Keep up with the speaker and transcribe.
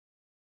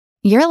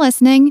You're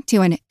listening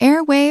to an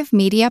Airwave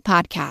Media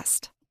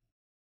Podcast.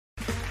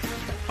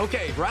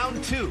 Okay,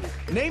 round two.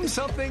 Name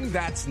something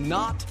that's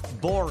not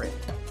boring.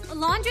 A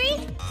laundry?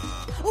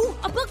 Ooh,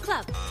 a book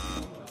club.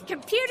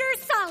 Computer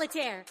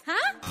solitaire,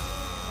 huh?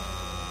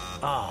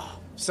 Ah,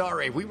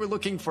 sorry, we were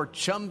looking for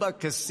Chumba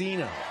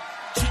Casino.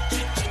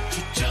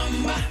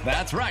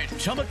 That's right,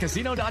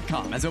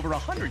 ChumbaCasino.com has over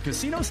 100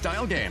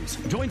 casino-style games.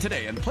 Join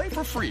today and play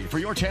for free for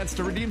your chance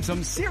to redeem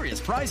some serious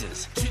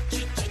prizes.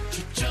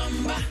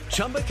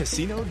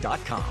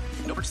 ChumbaCasino.com.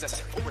 No purchase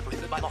necessary. Void where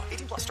prohibited by law.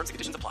 18 plus terms and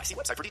conditions apply. See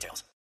website for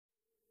details.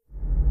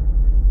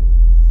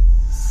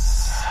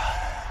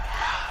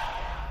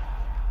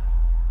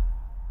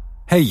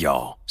 Hey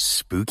y'all,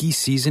 spooky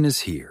season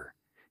is here.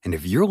 And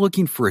if you're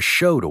looking for a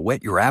show to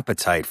whet your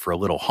appetite for a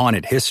little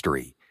haunted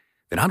history,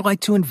 then I'd like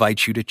to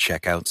invite you to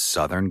check out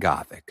Southern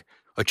Gothic,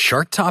 a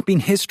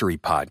chart-topping history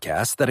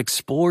podcast that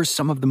explores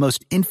some of the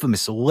most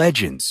infamous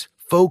legends,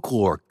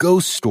 folklore,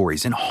 ghost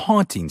stories, and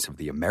hauntings of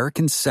the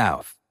American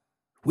South.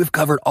 We've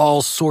covered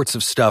all sorts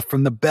of stuff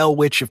from the Bell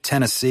Witch of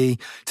Tennessee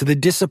to the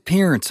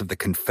disappearance of the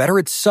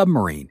Confederate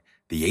submarine,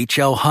 the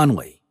H.L.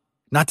 Hunley,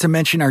 not to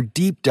mention our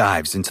deep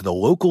dives into the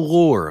local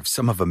lore of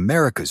some of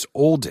America's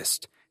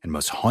oldest and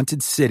most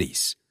haunted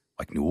cities,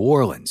 like New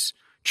Orleans,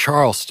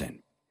 Charleston,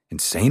 and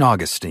St.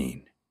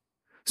 Augustine.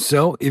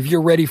 So, if you're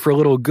ready for a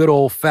little good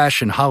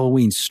old-fashioned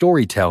Halloween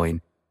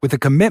storytelling with a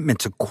commitment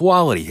to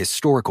quality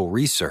historical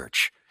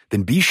research,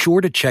 then be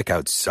sure to check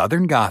out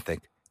Southern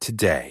Gothic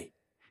today.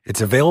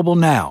 It's available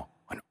now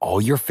on all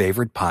your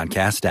favorite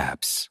podcast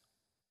apps.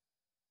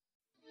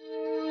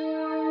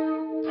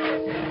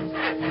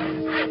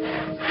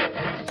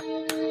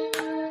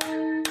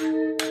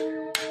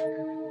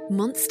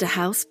 Monster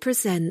House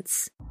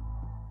presents.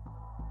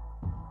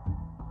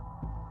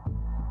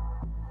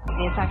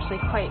 It's actually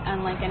quite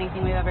unlike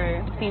anything we've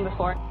ever seen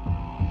before.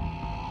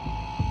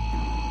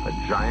 A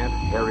giant,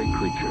 hairy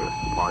creature,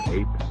 part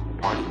ape,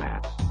 part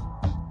man.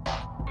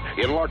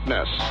 In Loch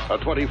Ness, a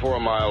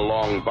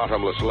 24-mile-long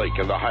bottomless lake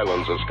in the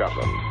Highlands of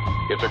Scotland.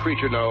 It's a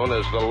creature known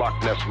as the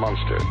Loch Ness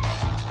Monster.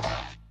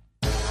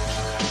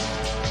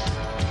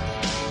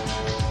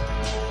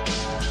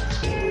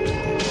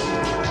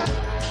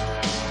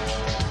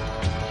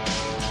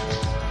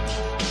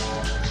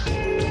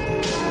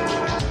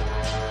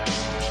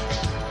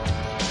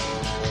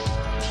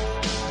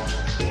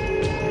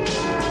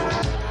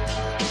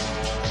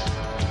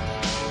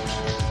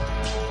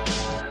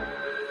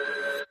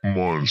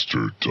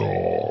 Monster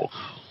Talk.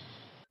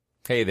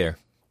 Hey there.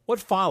 What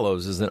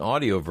follows is an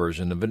audio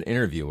version of an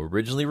interview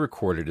originally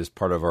recorded as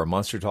part of our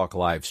Monster Talk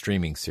Live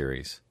streaming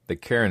series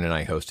that Karen and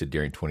I hosted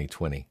during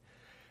 2020.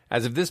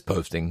 As of this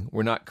posting,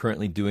 we're not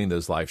currently doing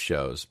those live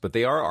shows, but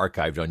they are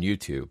archived on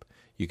YouTube.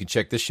 You can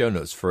check the show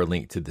notes for a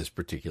link to this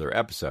particular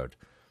episode.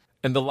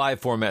 And the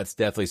live format's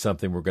definitely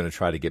something we're going to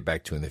try to get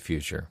back to in the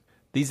future.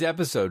 These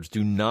episodes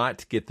do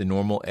not get the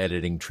normal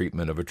editing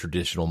treatment of a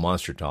traditional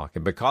Monster Talk,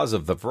 and because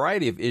of the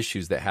variety of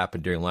issues that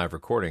happen during live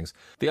recordings,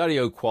 the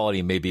audio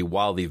quality may be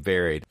wildly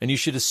varied, and you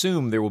should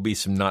assume there will be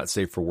some not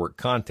safe for work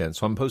content,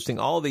 so I'm posting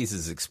all of these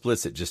as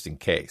explicit just in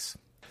case.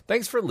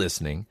 Thanks for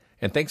listening,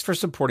 and thanks for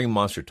supporting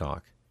Monster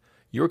Talk.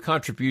 Your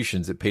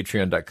contributions at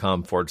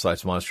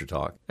patreon.com/Monster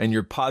Talk and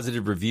your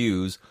positive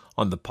reviews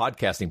on the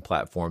podcasting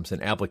platforms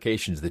and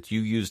applications that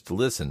you use to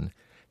listen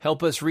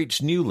help us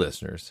reach new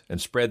listeners and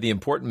spread the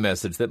important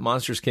message that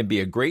monsters can be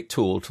a great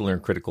tool to learn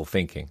critical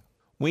thinking.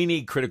 We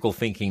need critical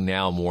thinking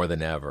now more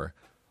than ever.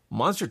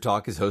 Monster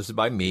Talk is hosted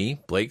by me,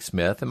 Blake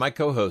Smith, and my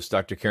co-host,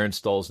 Dr. Karen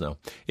Stolzno.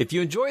 If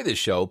you enjoy this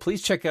show,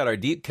 please check out our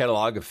deep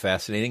catalog of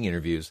fascinating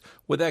interviews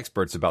with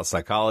experts about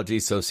psychology,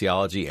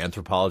 sociology,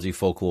 anthropology,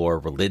 folklore,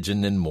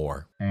 religion, and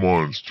more.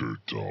 Monster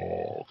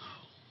Talk.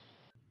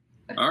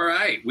 All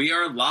right, we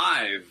are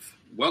live.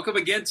 Welcome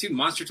again to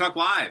Monster Talk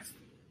Live.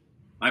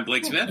 I'm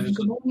Blake Smith.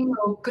 Good morning,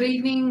 or good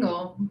evening,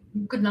 or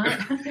good night.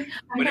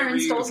 wherever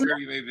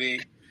you may be.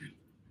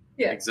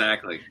 Yeah,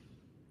 exactly.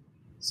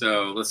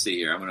 So let's see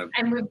here.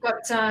 And we've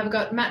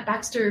got Matt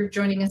Baxter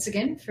joining us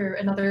again for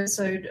another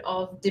episode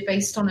of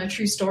Based on a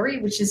True Story,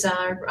 which is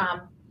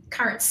our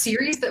current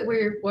series that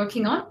we're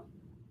working on.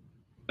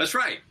 That's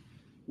right.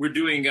 We're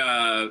doing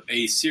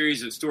a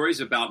series of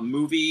stories about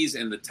movies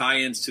and the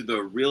tie-ins to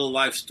the real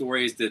life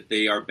stories that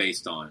they are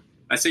based on.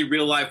 I say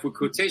real life with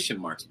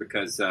quotation marks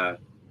because.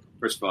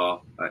 First of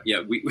all,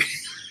 we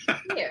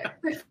yeah,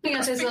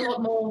 there's a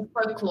lot more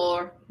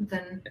folklore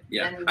than.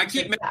 Yeah, I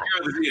keep making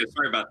on the video.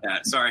 Sorry about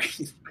that. Sorry.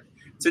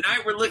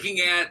 Tonight we're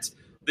looking at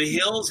The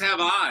Hills Have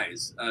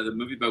Eyes, the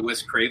movie by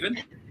Wes Craven,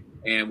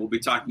 and we'll be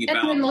talking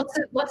about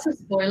lots of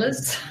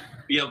spoilers.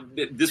 Yeah,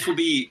 this will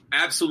be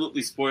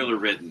absolutely spoiler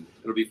ridden.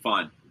 It'll be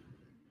fun.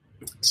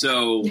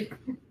 So.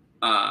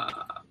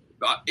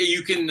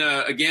 You can,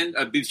 again,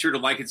 be sure to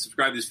like and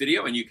subscribe to this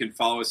video, and you can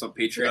follow us on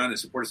Patreon and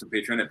support us on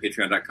Patreon at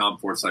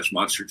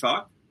patreon.com/Monster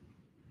Talk.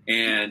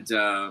 And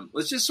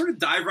let's just sort of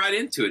dive right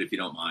into it, if you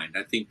don't mind.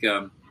 I think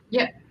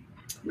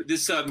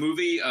this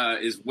movie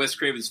is Wes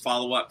Craven's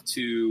follow-up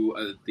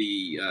to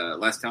the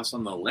Last House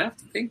on the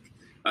Left, I think.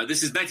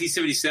 This is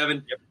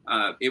 1977.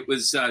 Yep. It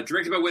was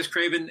directed by Wes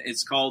Craven.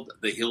 It's called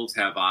The Hills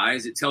Have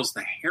Eyes. It tells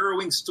the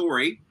harrowing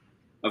story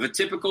of a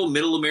typical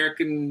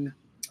middle-American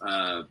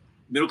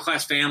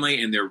middle-class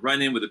family and their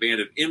run-in with a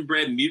band of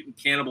inbred mutant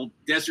cannibal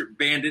desert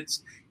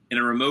bandits in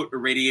a remote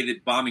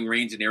irradiated bombing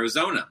range in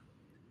Arizona.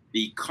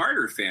 The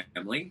Carter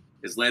family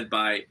is led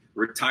by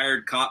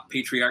retired cop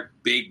patriarch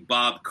Big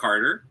Bob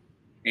Carter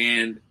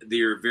and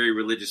their very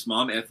religious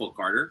mom, Ethel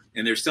Carter.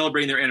 And they're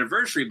celebrating their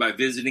anniversary by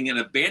visiting an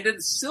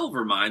abandoned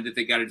silver mine that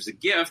they got as a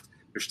gift.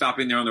 They're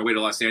stopping there on their way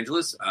to Los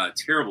Angeles.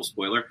 Terrible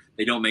spoiler.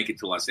 They don't make it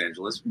to Los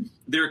Angeles.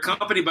 They're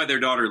accompanied by their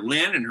daughter,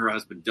 Lynn, and her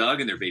husband,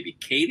 Doug, and their baby,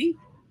 Katie,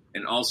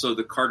 and also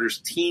the Carter's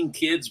teen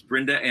kids,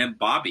 Brenda and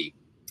Bobby.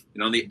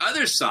 And on the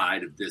other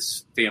side of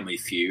this family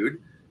feud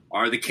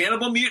are the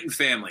Cannibal Mutant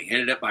family,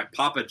 headed up by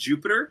Papa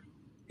Jupiter,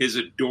 his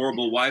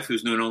adorable wife,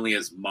 who's known only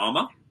as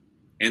Mama,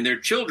 and their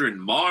children,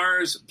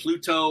 Mars,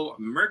 Pluto,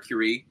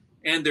 Mercury,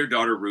 and their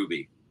daughter,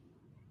 Ruby.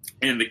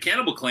 And the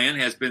Cannibal Clan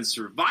has been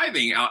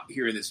surviving out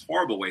here in this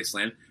horrible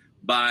wasteland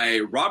by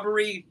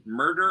robbery,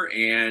 murder,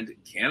 and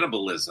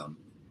cannibalism.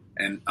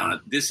 And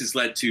this has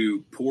led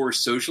to poor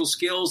social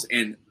skills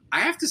and, I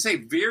have to say,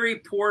 very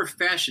poor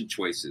fashion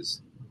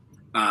choices.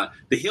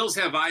 The Hills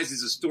Have Eyes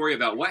is a story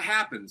about what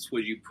happens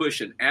when you push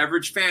an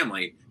average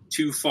family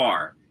too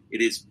far.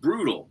 It is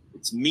brutal.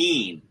 It's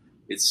mean.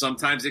 It's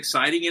sometimes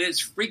exciting, and it's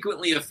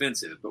frequently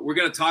offensive. But we're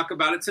going to talk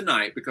about it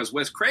tonight because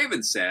Wes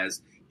Craven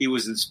says he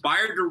was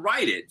inspired to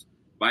write it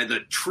by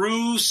the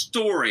true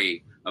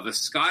story of a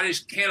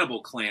Scottish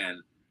cannibal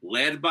clan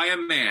led by a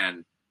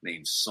man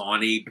named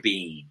Sawney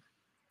Bean.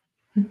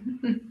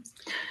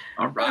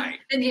 All right.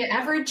 And your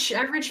average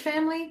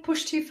family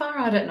pushed too far?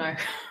 I don't know.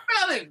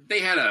 Well,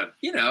 they had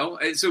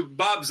so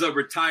Bob's a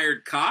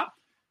retired cop,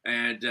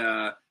 and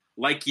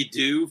like you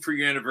do for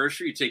your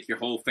anniversary, you take your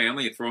whole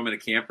family and throw them in a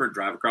camper and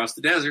drive across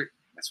the desert.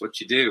 That's what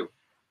you do.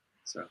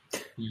 So.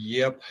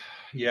 Yep.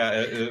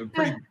 Yeah.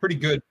 Pretty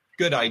good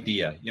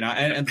idea.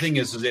 And the thing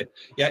is it,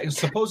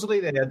 supposedly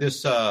they had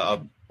this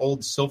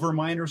old silver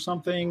mine or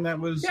something that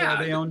was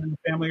they owned in the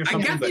family or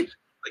something.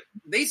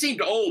 They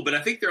seemed old, but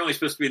I think they're only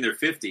supposed to be in their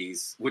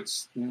 50s, which,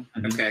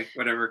 okay,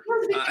 whatever. It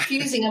was a bit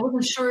confusing. I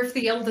wasn't sure if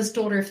the eldest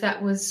daughter, if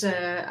that was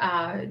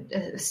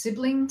a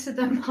sibling to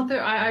the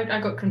mother.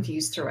 I got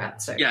confused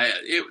throughout. So yeah,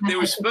 they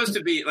were supposed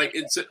to be like,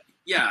 the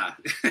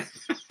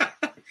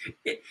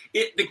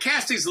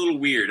casting's a little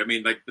weird. I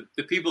mean, like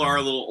the people are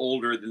a little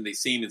older than they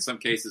seem. In some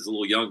cases, a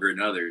little younger in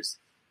others.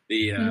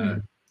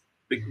 The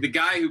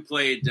guy who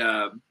played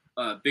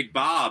Big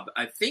Bob,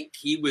 I think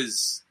he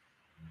was.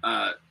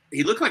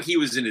 He looked like he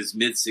was in his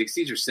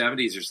mid-60s or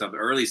 70s or something,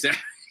 early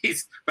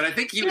 70s, but I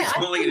think he was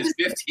only in his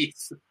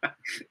 50s. I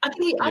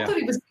thought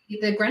he was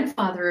the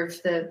grandfather of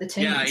the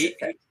team. Yeah,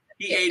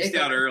 he aged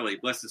out early,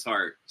 bless his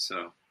heart.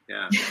 So,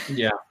 yeah.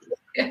 Yeah.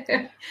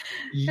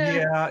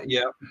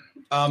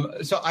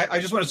 So I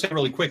just want to say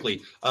really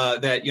quickly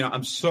that,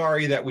 I'm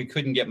sorry that we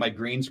couldn't get my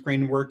green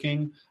screen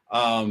working.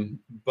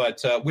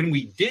 But when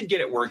we did get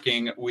it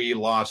working, we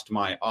lost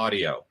my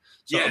audio.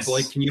 So, yes.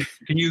 Blake, can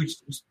you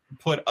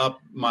put up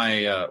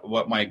my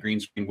what my green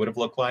screen would have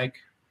looked like?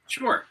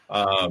 Sure.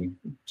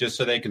 Just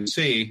so they can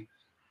see.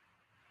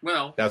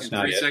 Well, that's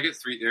not 3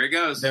 seconds. There it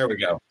goes. There we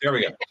go.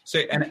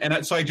 So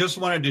so I just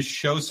wanted to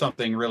show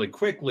something really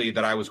quickly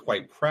that I was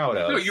quite proud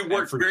of. No, you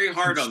worked very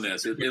hard on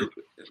this.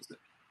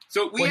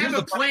 So we have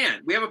a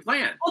plan. We have a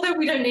plan. Although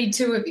we don't need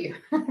two of you.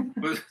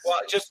 Well,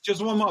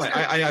 just one moment.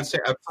 I'd say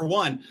for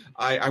one,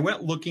 I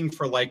went looking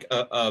for like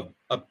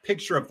a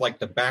picture of like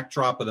the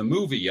backdrop of the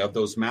movie of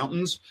those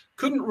mountains.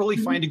 Couldn't really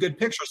find a good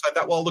picture, so I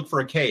thought, well, I'll look for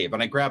a cave,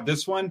 and I grabbed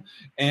this one,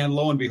 and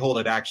lo and behold,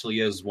 it actually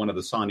is one of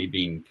the Sawney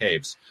Bean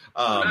caves.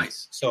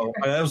 Nice. So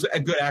that was a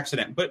good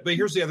accident. But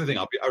here's the other thing.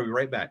 I'll be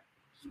right back.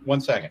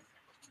 1 second.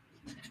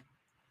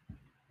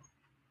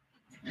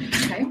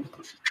 Okay.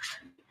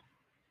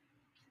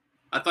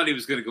 I thought he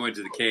was going to go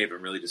into the cave.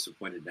 I'm really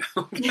disappointed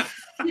now.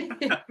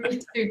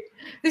 Me too.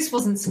 This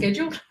wasn't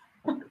scheduled.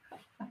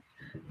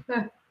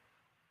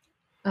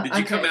 Did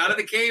you come out of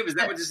the cave? Is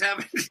that what just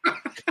happened?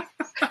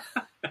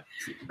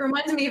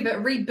 Reminds me of a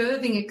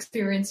rebirthing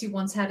experience you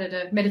once had at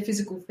a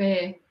metaphysical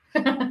fair.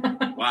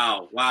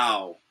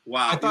 Wow. We'll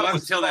have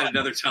to tell that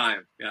another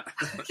time. Yeah.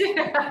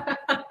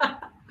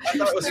 I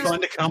thought it was fun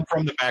to come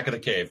from the back of the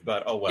cave,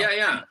 but oh well.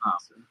 Yeah.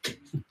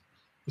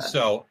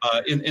 So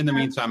in the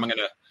meantime, I'm going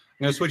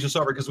to switch this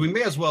over because we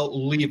may as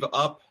well leave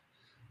up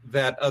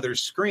that other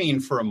screen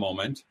for a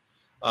moment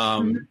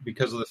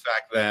because of the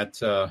fact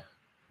that.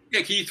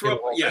 Can you throw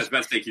up? Yeah, I was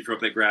about to say, can you throw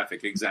up that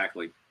graphic?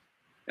 Exactly.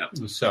 Yeah.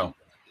 So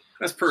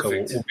that's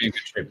perfect. So we'll be in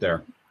good shape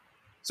there.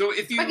 So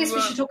if you, I guess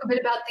we should talk a bit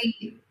about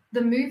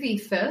the movie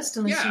first,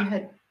 unless you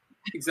had.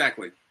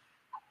 Exactly.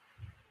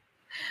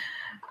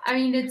 I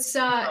mean, it's.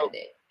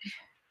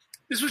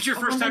 This was your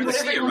first time to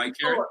see it, right,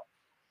 Karen?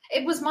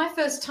 It was my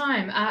first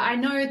time. I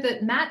know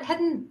that Matt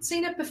hadn't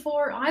seen it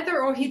before either,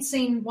 or he'd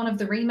seen one of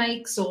the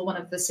remakes or one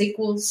of the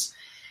sequels.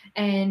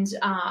 And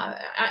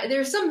there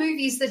are some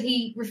movies that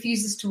he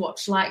refuses to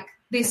watch, like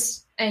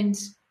this and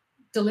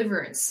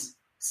Deliverance.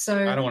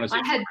 So I don't want to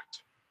see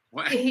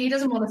He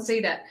doesn't want to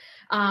see that.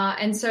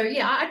 And so,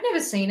 yeah, I'd never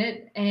seen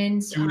it.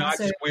 And do not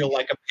squeal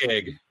like a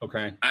pig.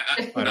 Okay.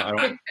 I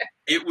don't.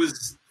 It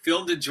was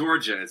filmed in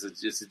Georgia.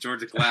 It's a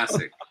Georgia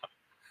classic.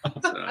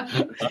 So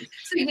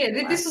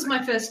yeah, this was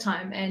my first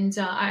time, and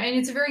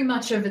it's very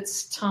much of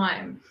its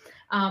time.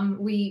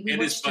 We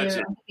watched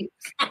budget.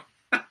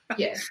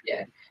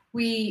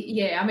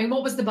 I mean,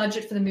 what was the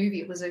budget for the movie?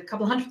 It was a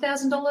couple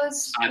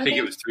 $100,000. I think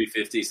it was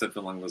 $350,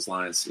 something along those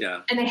lines.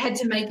 Yeah, and they had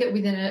to make it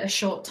within a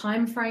short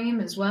time frame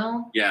as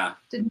well. Yeah,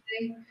 didn't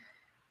they?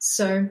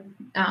 So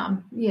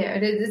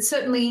it's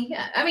certainly.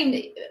 I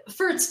mean,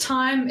 for its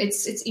time,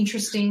 it's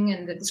interesting,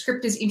 and the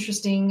script is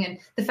interesting, and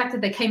the fact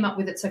that they came up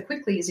with it so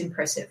quickly is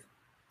impressive.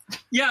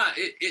 Yeah,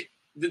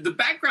 the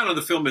background of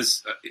the film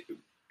is.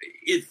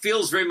 It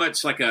feels very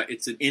much like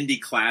it's an indie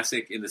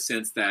classic in the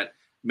sense that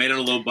made on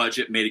a low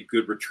budget, made a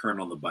good return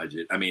on the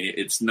budget. I mean,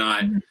 it's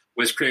not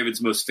Wes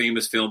Craven's most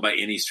famous film by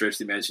any stretch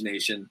of the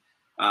imagination.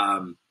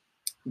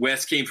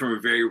 Wes came from a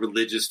very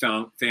religious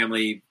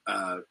family,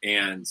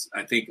 and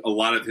I think a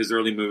lot of his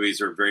early movies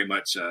are very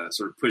much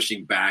sort of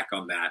pushing back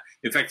on that.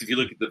 In fact, if you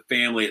look at the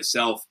family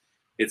itself,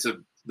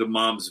 the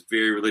mom's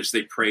very religious.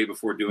 They pray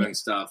before doing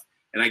stuff,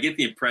 and I get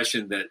the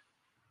impression that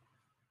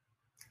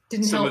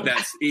some of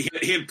that's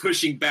him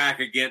pushing back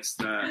against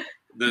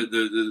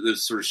the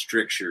sort of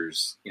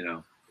strictures, you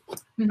know.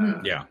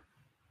 Yeah,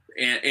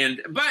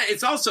 but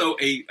it's also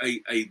a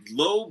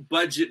low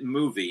budget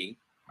movie.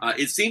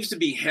 It seems to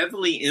be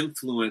heavily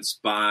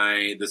influenced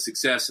by the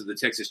success of the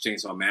Texas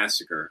Chainsaw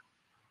Massacre.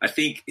 I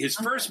think his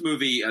first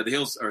movie,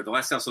 The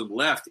Last House on the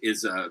Left,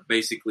 is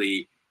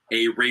basically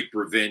a rape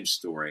revenge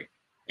story,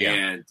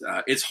 and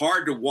it's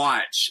hard to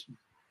watch,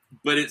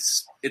 but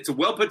it's a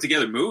well put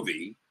together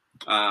movie.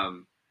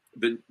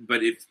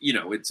 But if you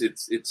know,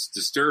 it's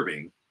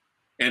disturbing.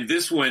 And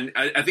this one,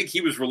 I think he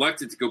was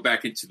reluctant to go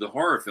back into the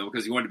horror film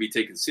because he wanted to be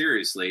taken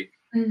seriously.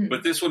 Mm-hmm.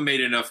 But this one made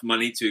enough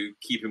money to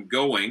keep him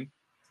going,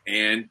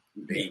 and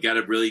he got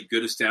a really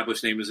good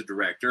established name as a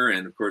director.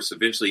 And of course,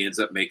 eventually ends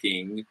up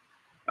making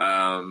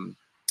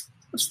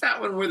what's that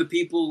one where the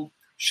people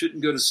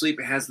shouldn't go to sleep?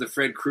 It has the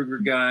Fred Krueger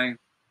guy.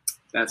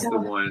 That's the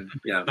one.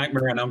 Yeah,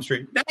 Nightmare on Elm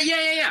Street.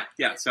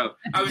 Yeah. So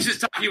I was just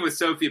talking with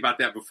Sophie about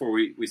that before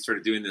we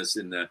started doing this,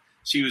 and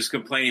she was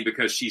complaining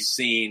because she's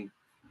seen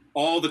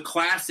all the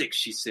classics.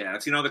 She said,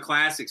 "I've seen all the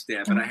classics,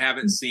 Dad, but I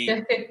haven't seen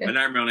A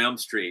Nightmare on Elm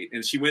Street."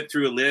 And she went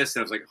through a list,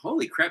 and I was like,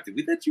 "Holy crap! Did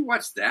we let you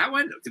watch that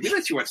one? Did we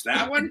let you watch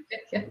that one?"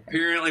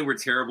 Apparently, we're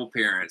terrible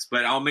parents,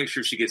 but I'll make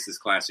sure she gets this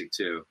classic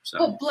too. So,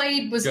 well,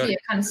 Blade was here,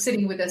 kind of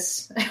sitting with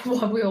us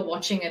while we were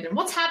watching it, and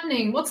what's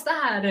happening? What's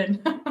that?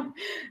 And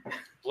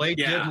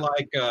Blade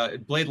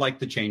Blade liked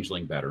the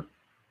Changeling better.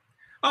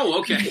 Oh,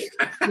 okay.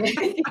 I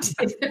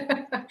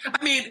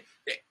mean,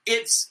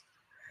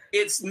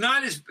 it's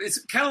not as,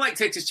 it's kind of like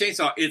Texas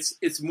Chainsaw.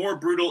 It's more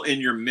brutal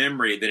in your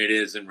memory than it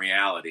is in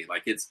reality.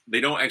 Like they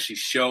don't actually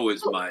show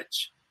as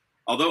much.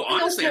 Although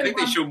honestly, I think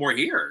they show more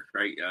here,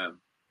 right?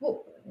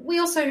 Well, we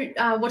also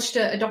watched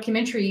a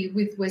documentary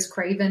with Wes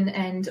Craven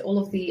and all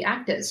of the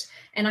actors,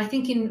 and I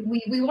think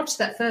we watched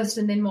that first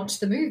and then watched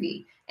the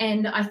movie.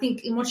 And I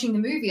think in watching the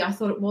movie, I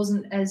thought it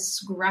wasn't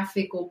as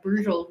graphic or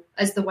brutal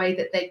as the way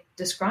that they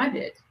described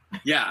it.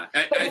 Yeah,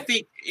 I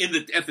think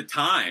at the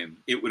time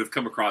it would have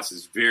come across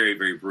as very,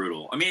 very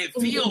brutal. I mean, it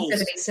feels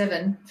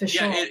 77 for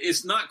sure. Yeah,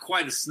 it's not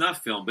quite a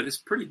snuff film, but it's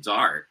pretty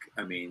dark.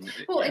 I mean,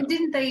 and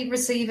didn't they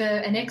receive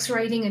an X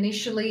rating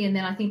initially, and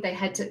then I think they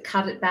had to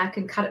cut it back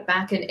and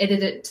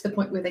edit it to the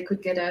point where they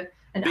could get an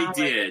R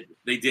rating?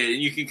 They did,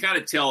 and you can kind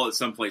of tell at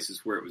some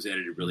places where it was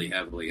edited really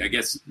heavily. I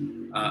guess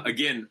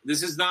again,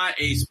 this is not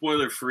a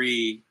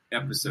spoiler-free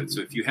episode,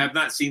 so if you have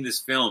not seen this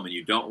film and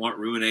you don't want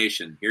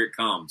ruination, here it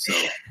comes. So.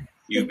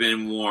 You've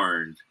been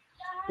warned.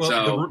 Well,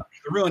 so,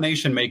 the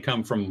ruination may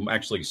come from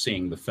actually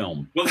seeing the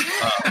film. Well,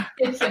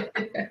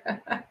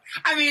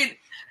 I mean,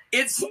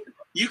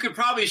 you could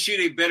probably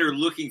shoot a better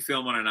looking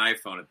film on an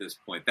iPhone at this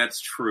point.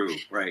 That's true,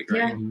 right?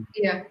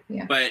 Yeah.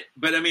 But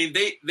I mean,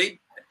 they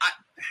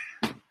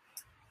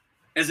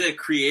as a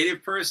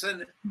creative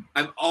person,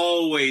 I'm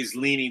always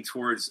leaning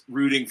towards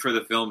rooting for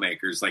the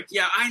filmmakers. Like,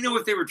 yeah, I know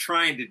what they were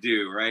trying to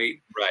do, right?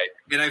 Right.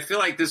 And I feel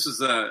like this was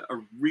a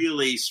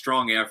really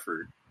strong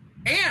effort.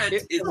 And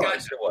it's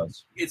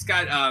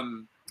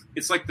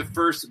like the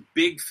first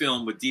big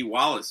film with Dee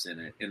Wallace in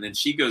it, and then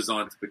she goes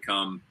on to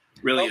become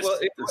really.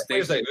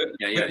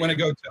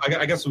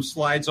 I got some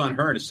slides on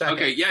her in a second.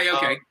 Okay,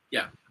 okay,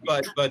 yeah.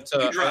 But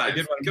I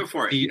did want to go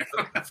for it.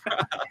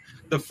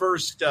 The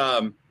first.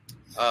 What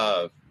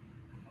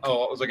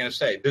was I going to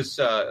say? This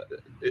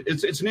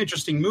it's an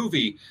interesting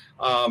movie,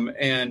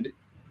 and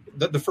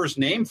the first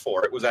name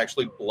for it was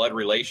actually Blood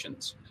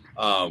Relations,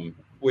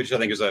 which I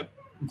think is a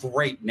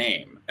great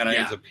name, and I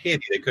think it's a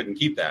pity they couldn't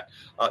keep that.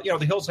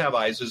 The Hills Have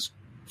Eyes is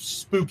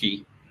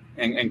spooky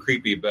and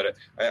creepy, but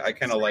I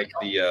kind of like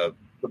the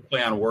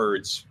play on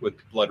words with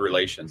Blood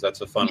Relations.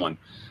 That's a fun one.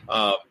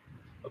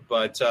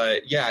 It's I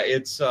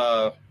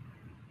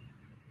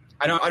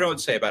don't know what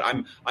to say about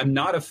it. I'm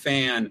not a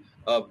fan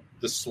of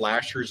the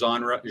slasher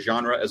genre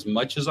as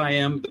much as I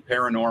am the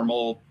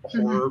paranormal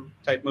horror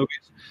type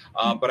movies.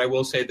 But I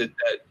will say that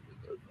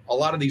a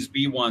lot of these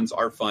B ones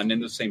are fun in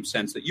the same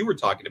sense that you were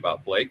talking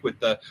about, Blake, with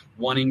the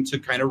wanting to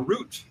kind of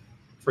root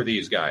for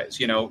these guys,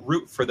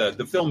 root for the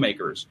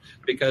filmmakers,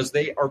 because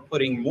they are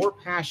putting more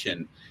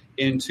passion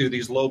into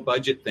these low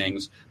budget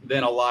things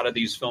than a lot of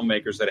these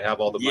filmmakers that have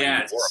all the money in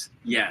the world.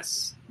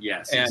 Yes,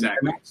 and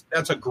exactly.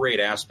 That's a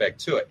great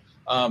aspect to it.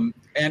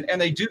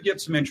 And they do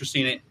get some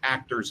interesting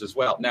actors as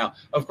well. Now,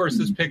 of course,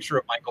 this picture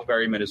of Michael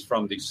Berryman is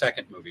from the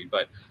second movie,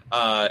 but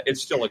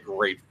it's still a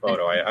great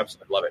photo. I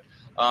absolutely love it.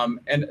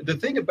 And the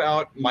thing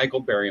about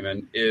Michael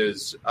Berryman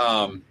is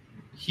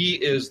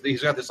he's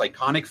got this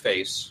iconic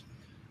face.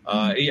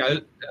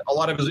 A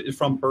lot of it is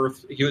from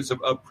birth. He was a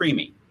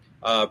preemie.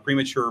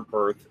 Premature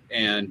birth,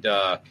 and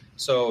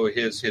so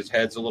his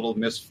head's a little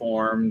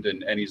misformed,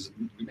 and he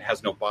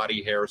has no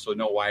body hair, so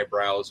no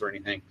eyebrows or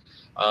anything.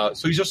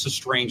 So he's just a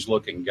strange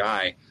looking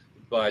guy.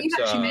 But you've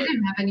actually met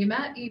him, haven't you,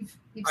 Matt? You've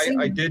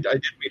seen I him. did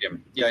meet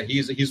him. Yeah,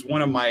 he's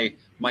one of my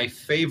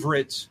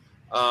favorite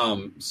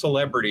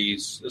celebrity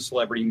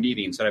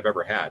meetings that I've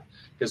ever had,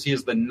 because he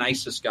is the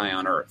nicest guy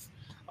on earth.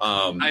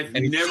 I've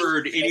never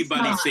heard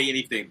anybody say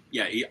anything.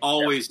 Yeah, he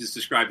always is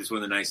described as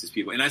one of the nicest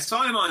people. And I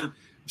saw him on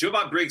Joe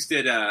Bob Briggs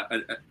did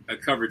a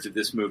coverage of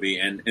this movie,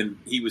 and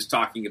he was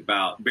talking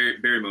about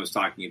Berryman was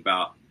talking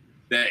about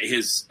that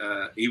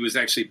he was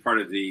actually part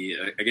of the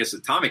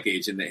atomic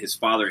age, and that his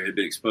father had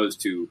been exposed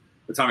to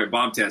atomic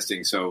bomb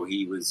testing, so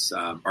he was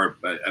or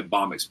a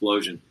bomb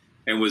explosion,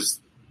 and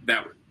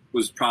that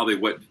was probably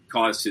what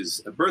caused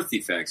his birth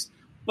defects.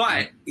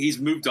 But he's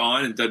moved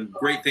on and done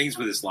great things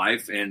with his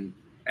life, and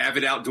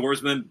avid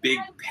outdoorsman, big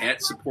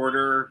pet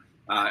supporter.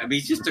 I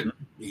mean,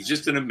 he's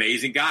just an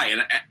amazing guy,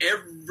 and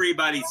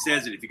everybody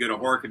says it. If you go to a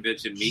horror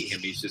convention, meet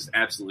him. He's just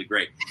absolutely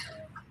great.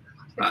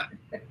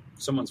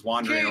 Someone's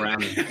wandering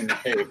around in the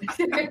cave.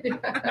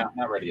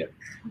 Not ready yet.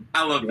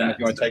 I love that.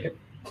 You want to take it?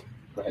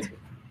 Go ahead.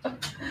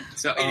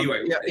 So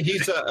anyway,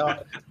 he's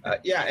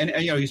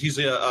he's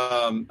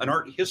an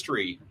art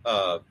history,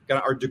 got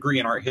our degree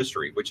in art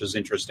history, which is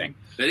interesting.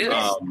 It is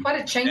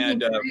quite a changing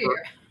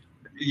career.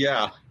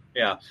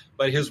 Yeah,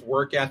 but his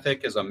work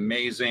ethic is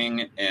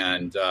amazing,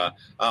 and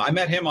I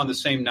met him on the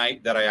same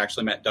night that I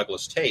actually met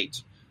Douglas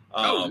Tate.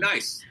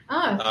 Nice.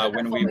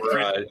 When we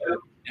were,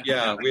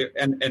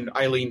 and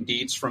Eileen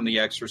Dietz from The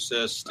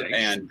Exorcist, nice.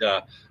 And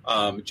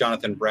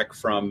Jonathan Breck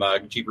from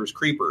Jeepers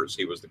Creepers.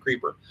 He was the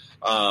creeper.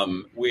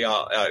 We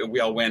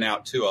all went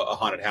out to a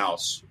haunted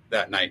house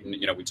that night, and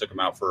we took him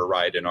out for a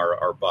ride in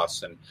our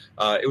bus, and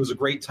it was a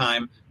great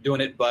time doing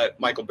it. But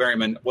Michael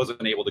Berryman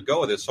wasn't able to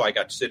go with us, so I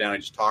got to sit down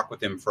and just talk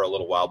with him for a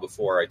little while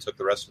before I took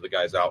the rest of the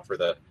guys out for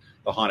the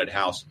haunted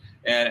house,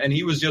 and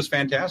he was just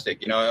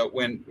fantastic.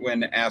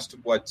 When asked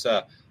what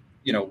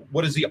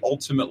does he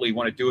ultimately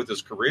want to do with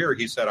his career,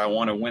 he said, "I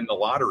want to win the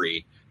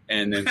lottery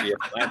and then be a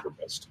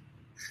philanthropist."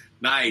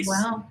 Nice.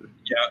 Wow.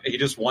 Yeah, he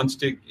just wants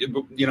to,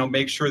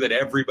 make sure that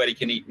everybody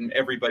can eat and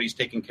everybody's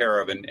taken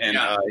care of, and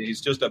he's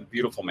just a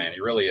beautiful man.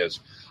 He really is.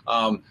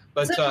 Not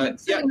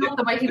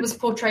the way he was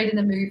portrayed in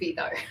the movie,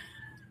 though.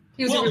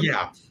 He was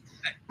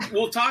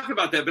We'll talk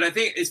about that, but I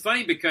think it's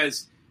funny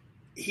because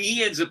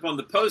he ends up on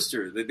the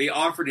poster. That they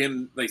offered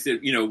him, like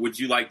said, would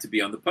you like to be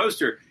on the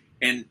poster?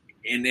 And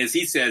as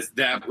he says,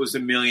 that was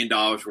 $1 million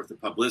worth of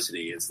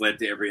publicity. It's led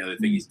to every other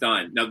thing he's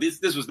done. Now,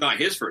 this was not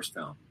his first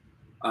film.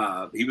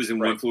 He was in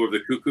One Flew Over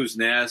the Cuckoo's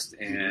Nest,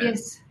 and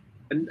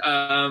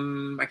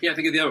I can't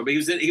think of the other. But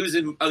he was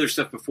in other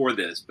stuff before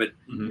this. But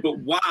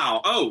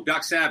wow,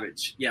 Doc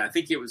Savage. Yeah, I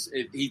think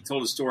he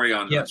told a story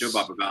on Joe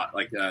Bob about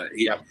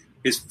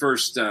his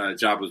first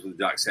job was with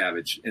Doc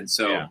Savage, and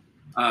so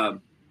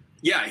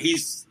he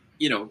was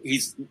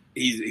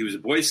a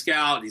Boy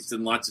Scout. He's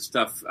done lots of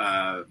stuff,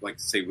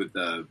 with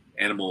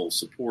animal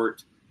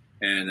support,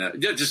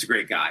 and just a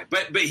great guy.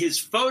 But his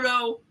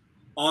photo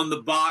on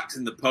the box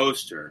and the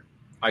poster.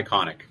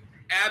 Iconic.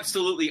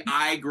 Absolutely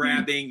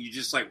eye-grabbing. You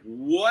just like,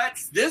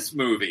 what's this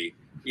movie?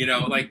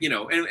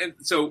 And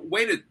so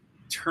way to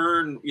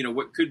turn,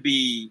 what could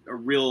be a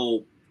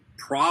real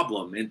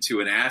problem into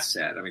an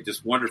asset. I mean,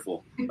 just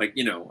wonderful. I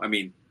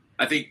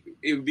think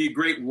it would be a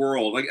great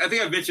world. Like I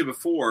think I've mentioned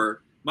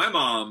before, my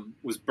mom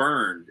was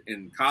burned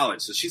in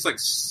college. So she's like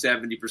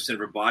 70% of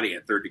her body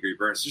had third-degree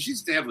burns. So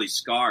she's heavily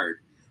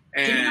scarred.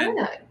 And didn't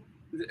know that.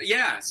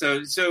 Yeah,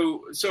 so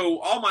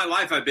all my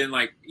life I've been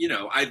like,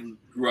 I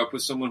grew up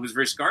with someone who's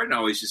very scarred, and I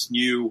always just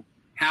knew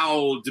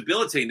how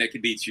debilitating that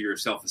could be to your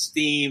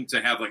self-esteem,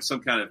 to have like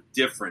some kind of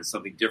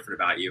something different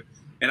about you.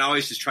 And I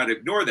always just try to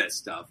ignore that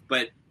stuff.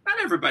 But not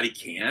everybody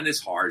can. It's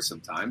hard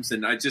sometimes.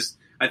 And I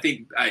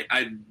think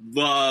I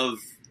love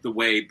the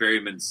way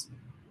Berryman's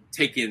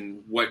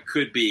taken what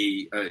could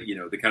be,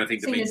 the kind of thing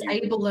seen as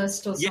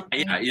ableist or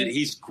something. Yeah,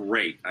 he's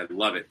great. I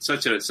love it.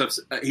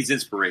 He's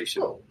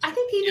inspirational. Well, I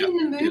think even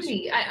in the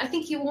movie, I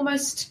think you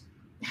almost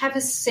have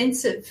a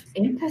sense of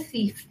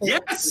empathy for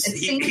him. Yes,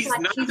 he's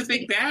not the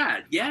big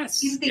bad.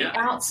 Yes. He's the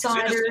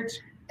outsider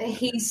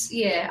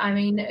I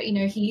mean,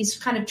 he's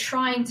kind of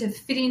trying to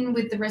fit in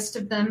with the rest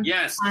of them.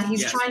 Yes.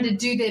 He's trying to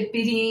do their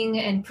bidding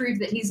and prove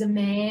that he's a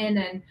man.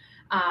 And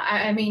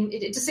I mean,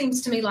 it just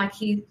seems to me like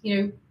he,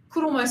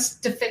 could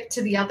almost defect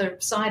to the other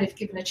side if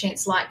given a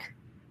chance, like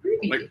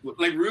Ruby.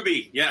 Like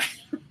Ruby, yeah.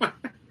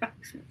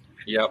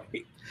 Yep,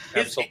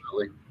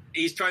 absolutely.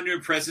 He's trying to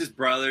impress his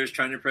brothers,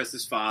 trying to impress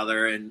his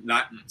father, and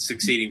not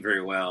succeeding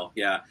very well.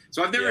 Yeah.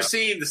 So I've never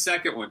seen the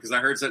second one because I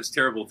heard such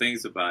terrible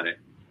things about it.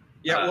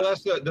 Yeah, well,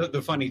 that's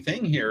the funny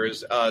thing here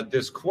is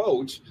this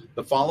quote,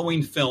 the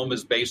following film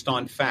is based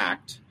on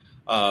fact,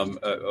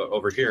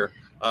 over here.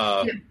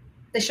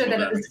 They showed that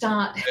at the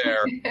start.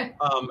 There.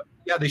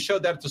 They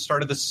showed that at the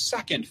start of the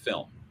second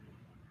film.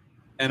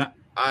 And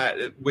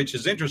which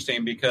is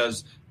interesting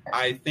because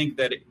I think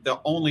that the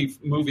only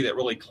movie that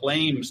really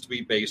claims to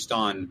be based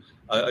on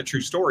a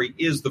true story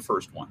is the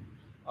first one.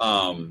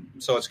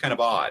 So it's kind of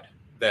odd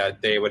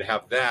that they would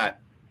have that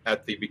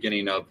at the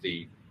beginning of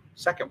the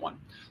second one.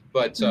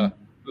 But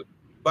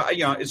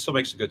it still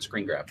makes a good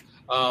screen grab.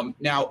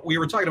 Now, we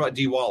were talking about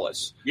Dee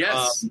Wallace.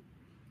 Yes.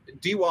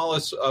 Dee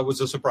Wallace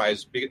was a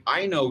surprise.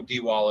 I know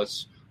Dee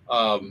Wallace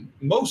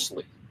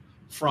mostly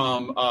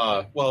from,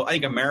 I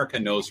think America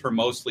knows her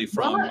mostly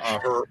from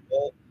her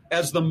role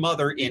as the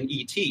mother in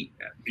E.T.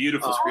 Yeah,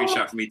 beautiful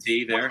screenshot from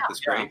E.T. there. Wow. That's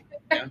great.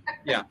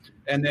 Yeah.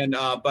 And then,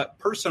 but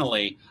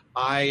personally,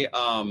 I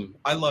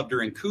loved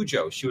her in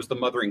Cujo. She was the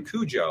mother in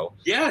Cujo.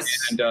 Yes.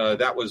 And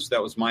that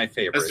was my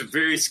favorite. That's a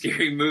very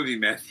scary movie,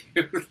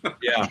 Matthew.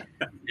 Yeah.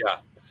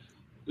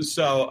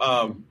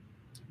 So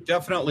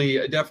definitely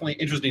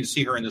interesting to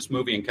see her in this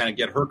movie and kind of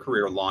get her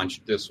career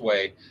launched this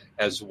way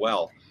as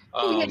well.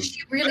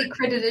 She really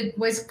credited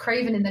Wes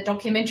Craven in the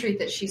documentary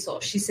that she saw.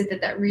 She said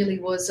that really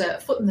was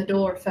a foot in the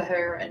door for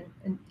her,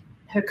 and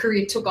her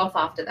career took off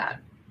after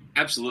that.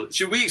 Absolutely.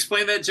 Should we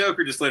explain that joke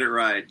or just let it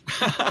ride?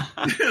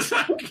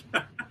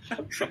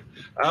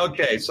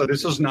 Okay, so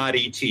this is not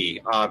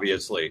E.T.,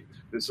 obviously.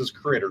 This is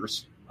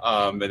Critters,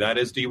 and that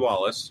is Dee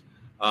Wallace,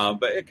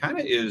 but it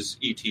kind of is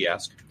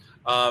E.T.-esque.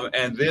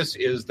 And this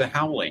is The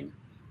Howling.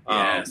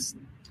 Yes.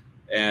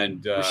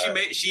 And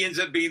she ends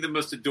up being the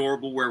most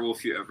adorable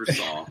werewolf you ever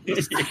saw.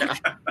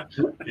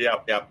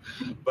 Yep.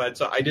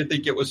 But I did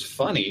think it was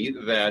funny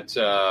that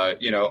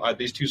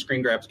these two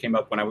screen grabs came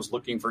up when I was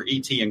looking for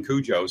E.T. and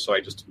Cujo, so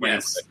I just went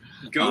with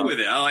it. Go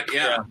with it. Like,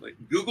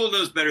 Google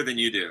knows better than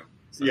you do.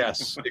 So.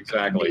 Yes,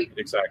 exactly.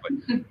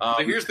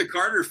 Here's the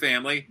Carter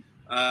family,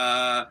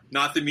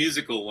 not the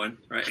musical one,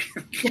 right?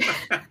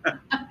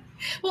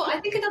 Well, I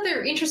think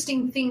another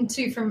interesting thing,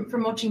 too,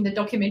 from watching the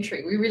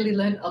documentary, we really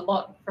learned a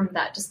lot from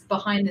that, just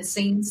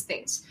behind-the-scenes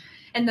things.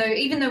 And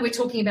even though we're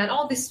talking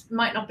about, this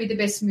might not be the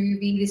best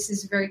movie,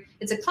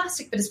 it's a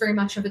classic, but it's very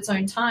much of its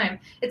own time,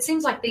 it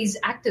seems like these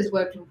actors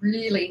worked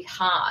really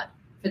hard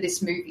for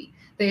this movie.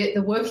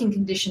 The working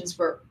conditions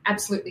were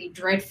absolutely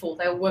dreadful.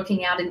 They were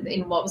working out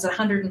in what was it,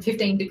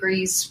 115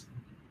 degrees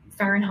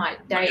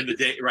Fahrenheit day. In the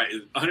day, right,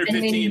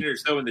 115 or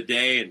so in the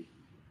day, and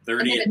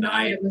 30 at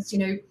night. It was,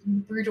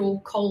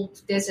 brutal,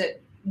 cold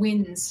desert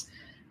winds,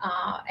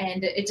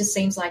 and it just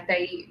seems like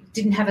they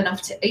didn't have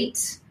enough to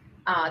eat.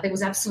 There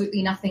was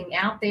absolutely nothing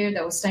out there.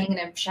 They were staying in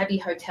a shabby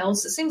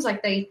hotels. It seems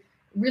like they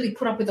really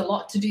put up with a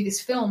lot to do this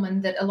film,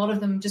 and that a lot of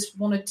them just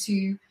wanted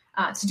to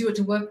do it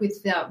to work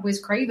with Wes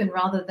Craven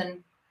rather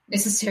than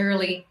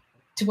necessarily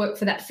to work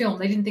for that film.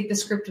 They didn't think the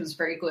script was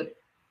very good.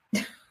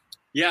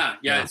 Yeah.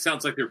 It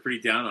sounds like they're pretty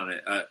down on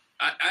it.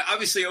 I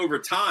obviously, over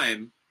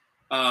time.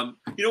 You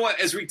know what?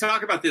 As we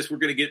talk about this, we're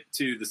going to get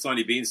to the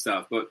Sonny Bean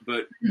stuff, but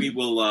we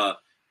will.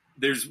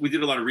 We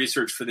did a lot of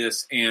research for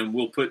this, and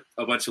we'll put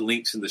a bunch of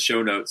links in the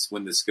show notes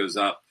when this goes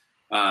up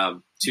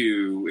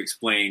to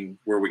explain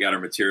where we got our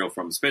material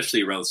from,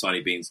 especially around the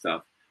Sonny Bean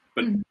stuff.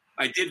 But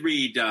I did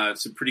read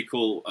some pretty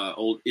cool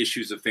old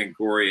issues of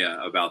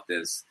Fangoria about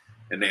this,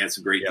 and they had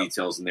some great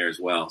details in there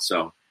as well.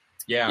 So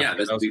that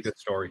was a good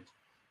story.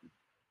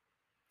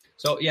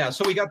 So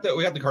we got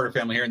the Carter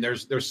family here, and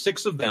there's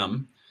 6 of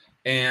them.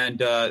 And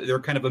they're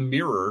kind of a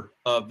mirror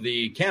of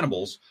the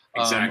cannibals.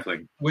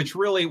 Exactly. Which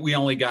really we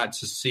only got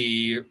to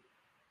see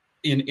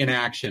in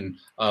action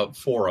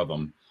 4 of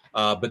them.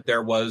 But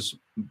there was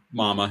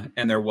Mama,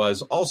 and there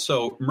was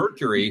also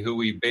Mercury, who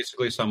we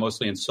basically saw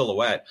mostly in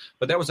silhouette.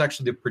 But that was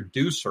actually the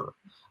producer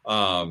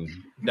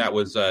that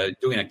was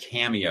doing a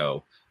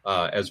cameo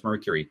as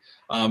Mercury.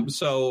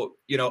 So,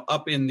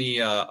 up in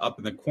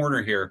the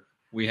corner here,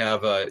 we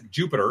have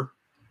Jupiter,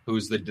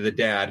 who's the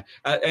dad.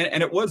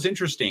 And it was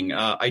interesting.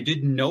 I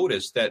did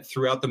notice that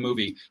throughout the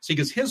movie,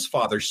 because his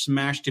father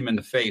smashed him in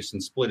the face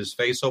and split his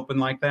face open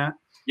like that.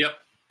 Yep.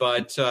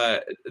 But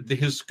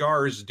his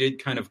scars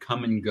did kind of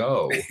come and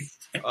go. They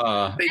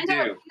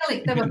do.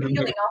 They were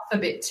peeling off a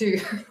bit too.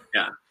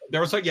 Yeah.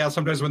 There was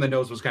sometimes when the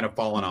nose was kind of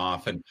falling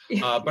off. And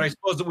but I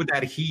suppose with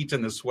that heat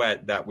and the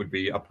sweat, that would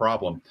be a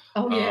problem.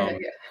 Oh, yeah.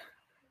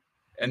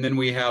 And then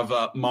we have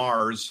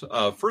Mars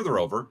further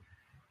over.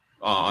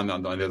 On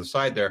the other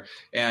side there.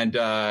 And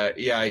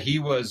he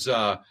was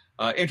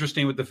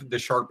interesting with the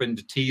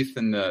sharpened teeth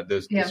and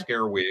the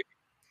scare wig.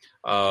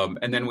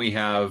 And then we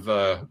have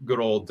good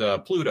old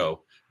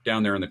Pluto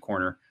down there in the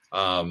corner,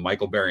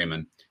 Michael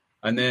Berryman.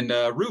 And then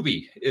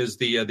Ruby is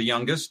the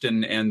youngest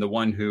and the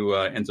one who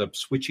ends up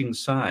switching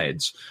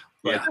sides.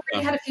 But, I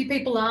already had a few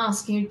people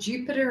ask,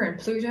 Jupiter and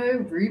Pluto,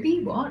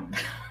 Ruby, what?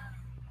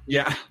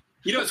 Yeah.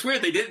 It's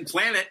weird. They didn't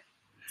plan it.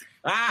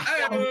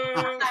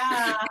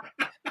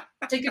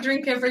 Take a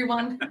drink,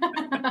 everyone.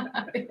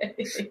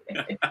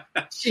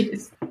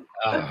 Jeez.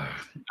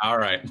 All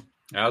right.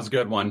 That was a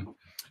good one.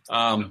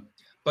 So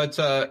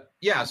it's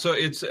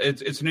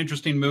an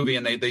interesting movie,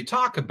 and they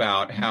talk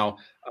about how,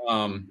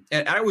 and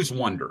I always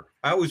wonder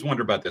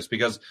about this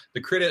because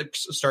the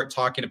critics start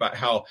talking about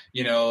how,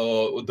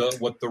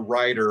 what the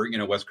writer,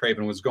 Wes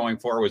Craven was going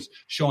for was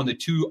showing the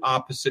two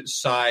opposite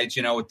sides,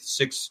 with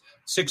six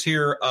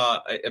here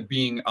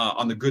being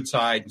on the good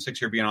side and six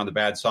here being on the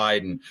bad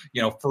side, and,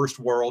 first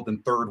world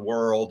and third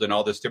world and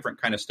all this different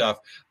kind of stuff.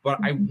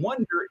 But I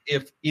wonder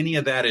if any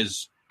of that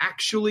is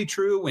actually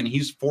true when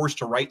he's forced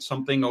to write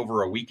something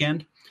over a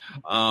weekend.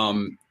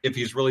 If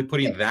he's really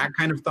putting that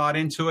kind of thought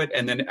into it,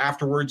 and then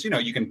afterwards,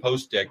 you can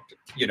post-dict,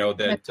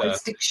 that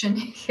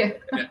post-diction,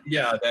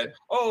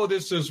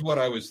 this is what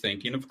I was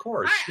thinking. Of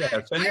course,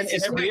 yes. And then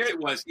it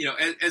was,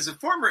 as a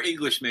former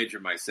English major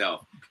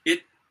myself,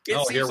 it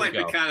seems like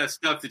the kind of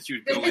stuff that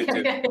you'd go into.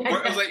 Or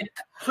it was like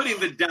putting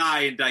the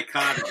die in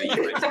dichotomy.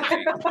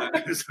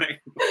 It's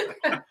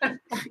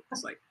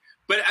like.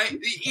 But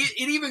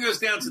it even goes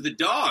down to the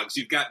dogs.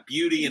 You've got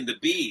Beauty and the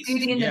Beast.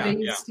 Beauty and the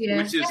Beast, yeah.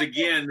 Which is,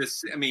 again,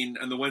 this. I mean,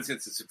 in the one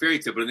sense, it's a fairy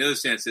tale, but in the other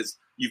sense,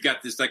 you've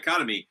got this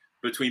dichotomy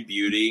between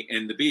Beauty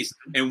and the Beast,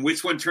 and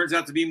which one turns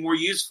out to be more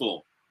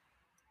useful?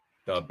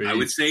 The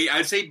Beast.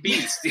 I'd say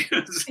Beast.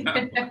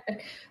 The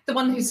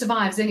one who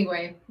survives,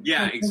 anyway.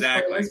 Yeah,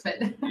 exactly.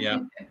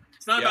 Yeah.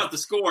 It's not about the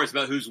score; it's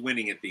about who's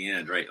winning at the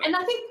end, right? And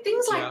I think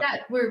things like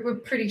that were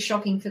pretty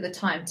shocking for the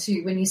time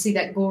too. When you see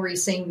that gory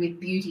scene with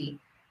Beauty.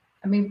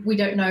 I mean, we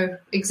don't know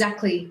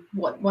exactly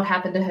what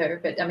happened to her,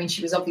 but I mean,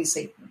 she was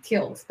obviously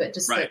killed. But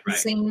just the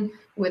scene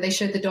where they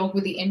showed the dog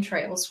with the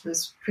entrails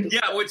was pretty. Yeah,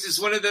 cool. Which is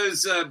one of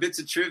those bits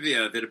of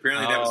trivia that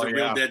apparently that was a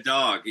real dead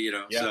dog.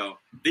 Yeah. So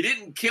they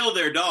didn't kill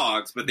their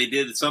dogs, but they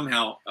did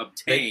somehow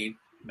obtain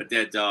a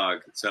dead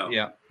dog. So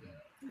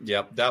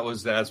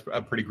that's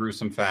a pretty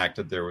gruesome fact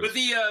that there was. But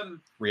the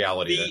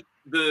reality.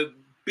 The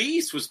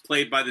Beast was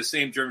played by the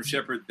same German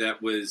Shepherd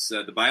that was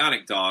the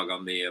Bionic dog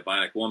on the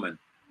Bionic Woman.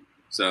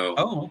 So,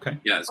 okay.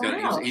 Yeah,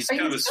 he's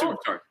kind of a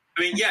superstar.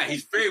 I mean, yeah,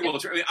 he's very well.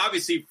 I mean,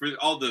 obviously for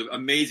all the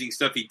amazing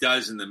stuff he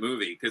does in the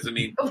movie, because I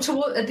mean,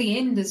 at the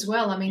end as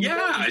well. I mean,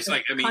 it's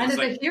like kind of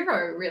the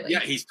hero, really.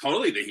 Yeah, he's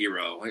totally the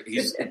hero.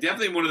 He's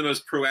definitely one of the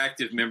most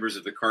proactive members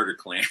of the Carter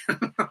clan.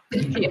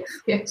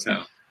 Yeah.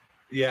 So,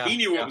 he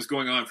knew what was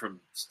going on from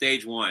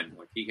stage one.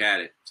 Like he had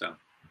it. So,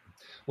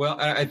 well,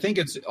 I think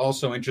it's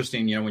also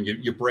interesting, when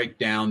you break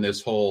down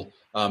this whole.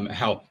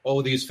 How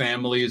these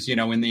families,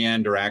 in the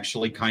end are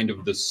actually kind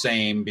of the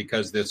same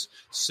because this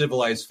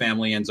civilized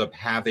family ends up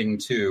having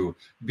to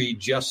be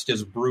just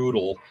as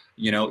brutal,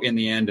 in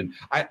the end. And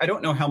I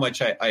don't know how much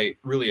I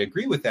really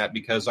agree with that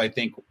because I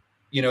think,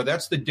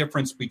 that's the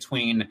difference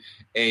between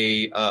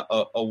a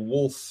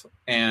wolf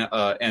and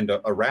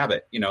a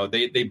rabbit.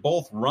 They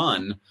both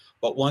run,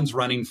 but one's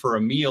running for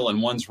a meal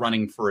and one's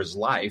running for his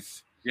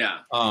life. Yeah.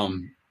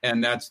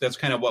 And that's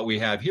kind of what we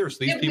have here. So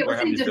these people are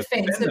having to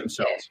defend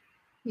themselves.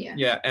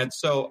 Yeah, and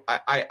so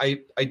I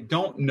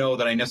don't know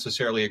that I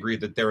necessarily agree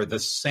that they're the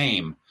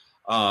same,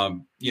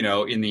 in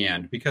the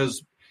end,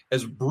 because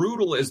as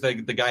brutal as the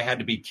guy had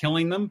to be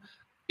killing them,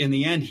 in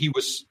the end he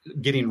was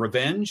getting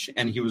revenge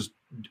and he was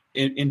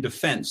in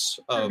defense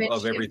of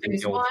everything. For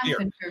his wife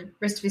and for the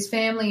rest of his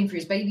family and for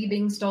his baby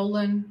being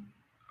stolen.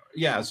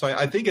 Yeah, so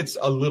I think it's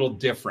a little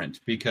different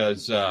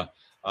because the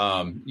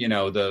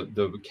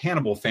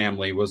cannibal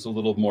family was a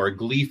little more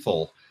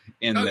gleeful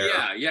in their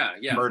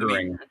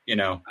murdering,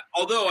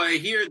 Although I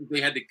hear that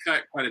they had to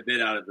cut quite a bit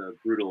out of the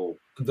brutal...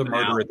 The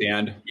murder at the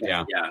end,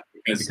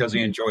 because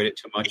he enjoyed it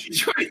too much.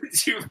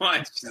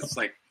 It's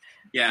like,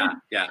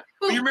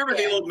 Well, you remember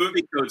the old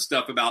movie code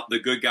stuff about the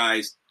good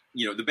guys,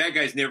 the bad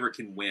guys never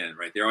can win,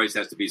 right? There always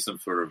has to be some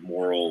sort of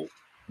moral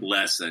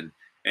lesson.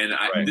 And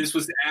this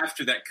was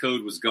after that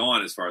code was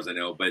gone, as far as I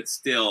know, but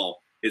still,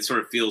 it sort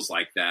of feels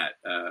like that.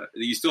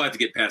 You still have to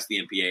get past the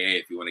MPAA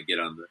if you want to get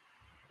on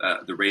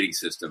the rating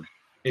system.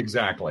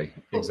 Exactly.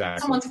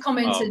 Someone's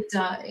commented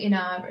in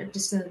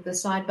the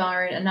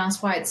sidebar and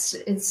asked why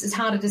it's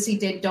harder to see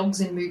dead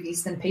dogs in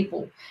movies than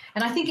people.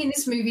 And I think in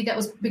this movie that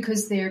was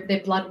because their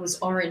blood was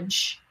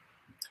orange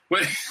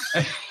and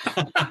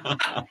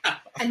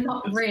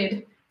not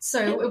red,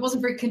 so it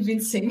wasn't very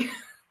convincing.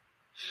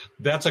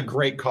 That's a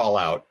great call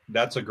out.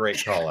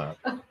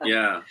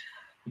 Yeah.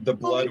 The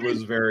blood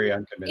was very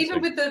unconvincing.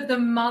 Even with the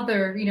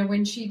mother,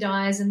 when she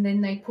dies and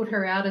then they put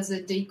her out as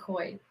a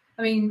decoy.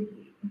 I mean,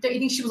 don't you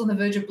think she was on the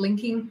verge of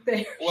blinking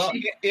there? Well,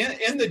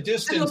 in the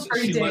distance,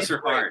 she bless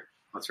her heart.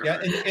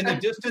 In the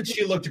distance,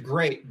 she looked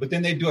great, but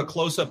then they do a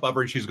close-up of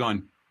her and she's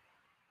going.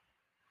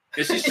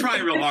 And she's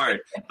trying real hard.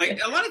 Like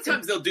a lot of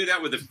times they'll do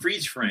that with a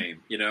freeze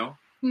frame,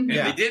 And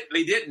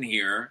they didn't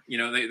here. You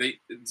know, they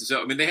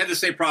had the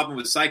same problem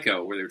with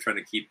Psycho, where they were trying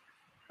to keep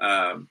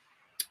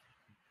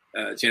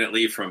Janet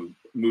Leigh from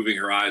moving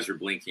her eyes or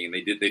blinking.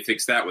 They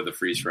fixed that with a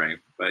freeze frame.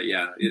 But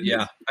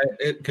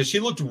because she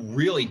looked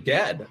really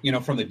dead, you know,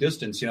 from the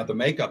distance, you know, the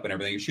makeup and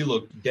everything, she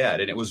looked dead,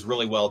 and it was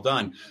really well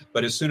done.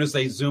 But as soon as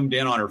they zoomed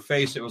in on her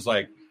face, it was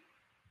like,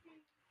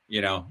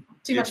 you know,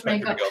 too much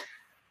makeup.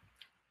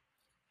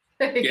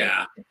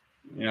 Yeah.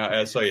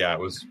 Yeah. So it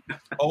was,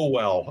 oh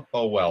well.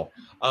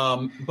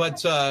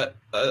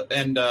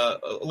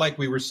 Like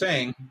we were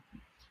saying,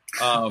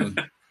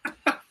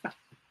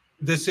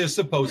 this is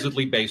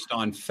supposedly based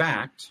on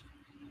fact.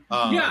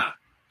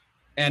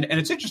 And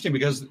it's interesting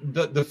because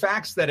the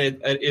facts that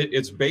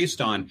it's based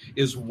on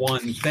is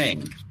one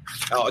thing,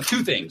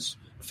 two things: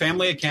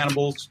 family of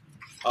cannibals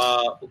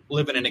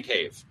living in a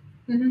cave.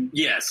 Mm-hmm.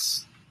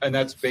 Yes, and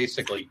that's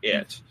basically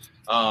it.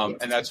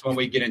 And that's when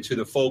we get into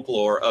the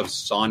folklore of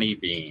Sonny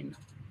Bean.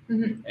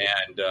 Mm-hmm.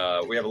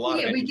 And we have a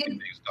lot of things to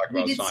talk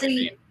about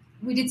Sonny Bean.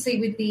 We did see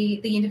with the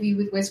interview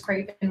with Wes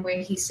Craven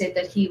where he said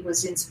that he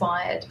was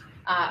inspired.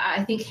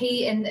 I think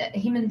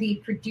him and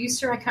the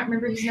producer, I can't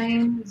remember his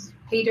name,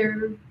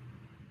 Peter.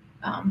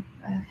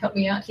 Help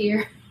me out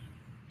here.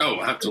 Oh,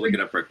 I'll have to look it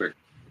up right quick.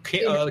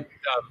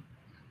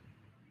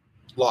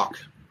 Locke.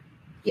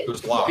 Yeah. It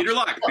was Locke. Peter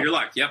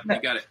Locke. Yep,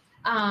 you got it.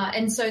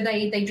 And so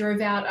they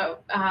drove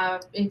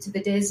out into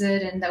the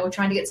desert, and they were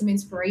trying to get some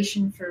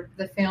inspiration for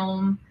the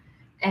film.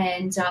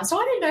 And so I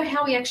don't know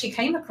how he actually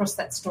came across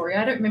that story.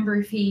 I don't remember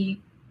if he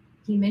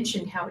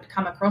mentioned how he'd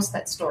come across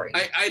that story.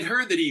 I'd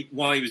heard that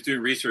while he was doing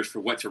research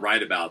for what to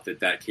write about,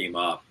 that came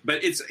up.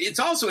 But it's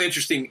also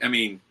interesting. I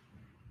mean,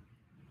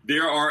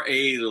 there are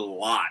a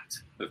lot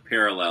of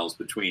parallels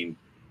between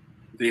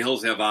The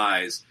Hills Have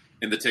Eyes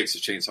and the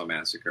Texas Chainsaw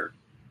Massacre,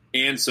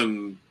 and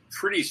some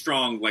pretty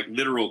strong, like,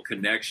 literal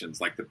connections.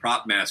 Like the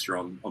prop master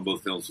on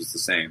both films was the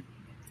same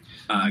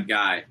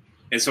guy,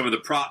 and some of the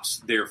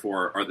props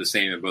therefore are the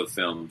same in both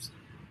films.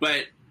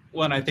 But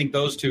and I think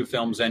those two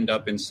films ended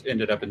up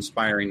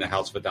inspiring The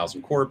House of a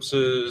Thousand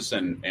Corpses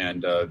and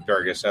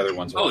various other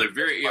ones. Oh, they're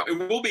very. Yeah,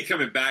 and we'll be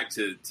coming back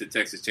to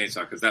Texas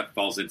Chainsaw because that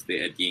falls into the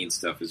Ed Gein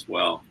stuff as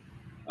well.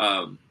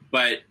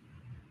 But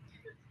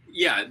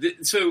yeah,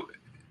 this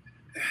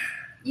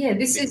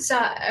is.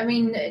 I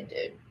mean,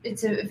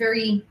 it's a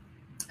very.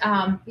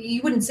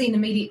 You wouldn't see an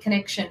immediate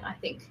connection, I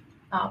think,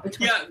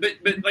 between. Yeah,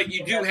 but like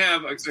you do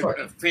have a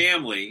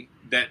family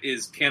that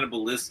is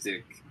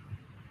cannibalistic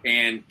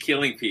and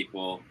killing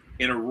people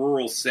in a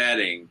rural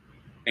setting,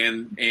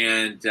 and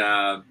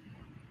I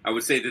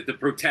would say that the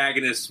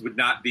protagonists would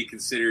not be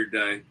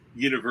considered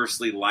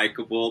universally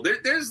likable.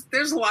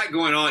 There's a lot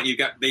going on.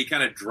 They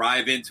kind of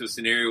drive into a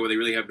scenario where they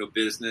really have no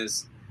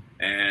business,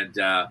 and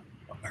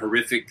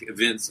horrific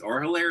events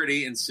or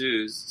hilarity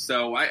ensues.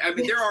 So I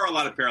mean, there are a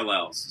lot of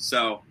parallels.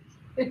 So,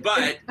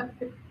 but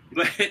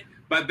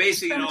by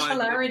basing it on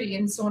hilarity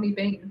in Sonny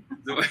Bean,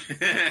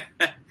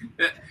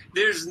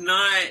 there's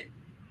not.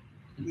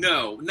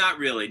 No, not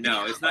really.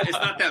 No, it's not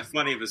that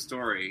funny of a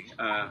story.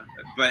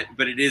 But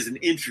it is an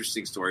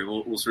interesting story.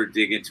 We'll sort of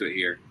dig into it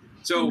here.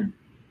 So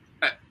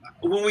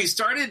when we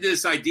started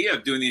this idea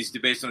of doing these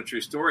based on true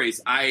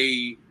stories,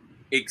 I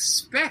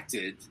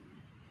expected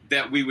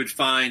that we would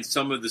find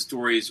some of the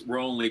stories were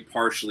only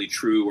partially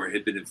true or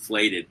had been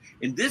inflated.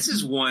 And this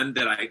is one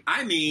that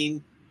I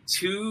mean,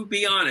 to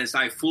be honest,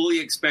 I fully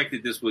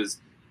expected this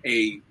was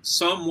a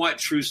somewhat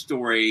true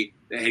story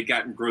that had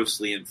gotten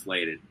grossly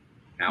inflated.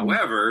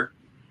 However,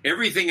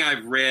 everything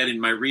I've read in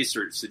my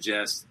research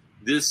suggests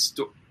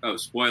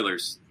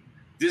spoilers.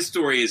 This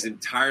story is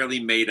entirely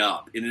made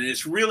up, and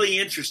it's really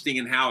interesting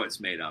in how it's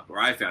made up, or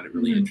I found it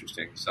really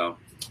interesting. So,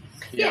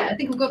 yeah, I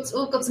think we've got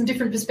some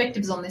different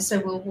perspectives on this, so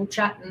we'll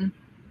chat and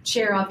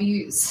share our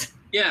views.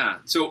 Yeah,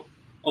 so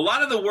a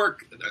lot of the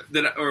work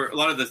a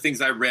lot of the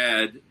things I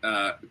read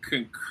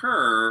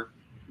concur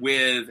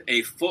with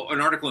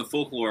an article in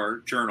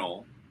Folklore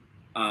Journal.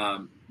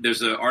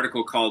 There's an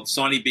article called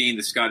 "Sonny Bean,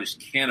 the Scottish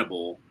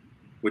Cannibal,"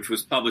 which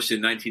was published in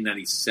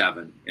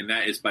 1997, and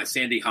that is by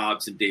Sandy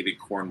Hobbs and David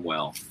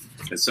Cornwell.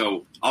 And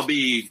so I'll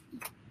be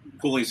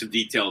pulling some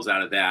details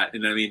out of that.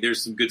 And I mean,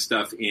 there's some good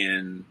stuff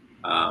in.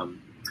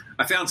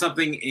 I found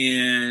something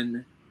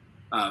in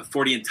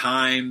 40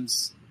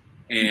 Times,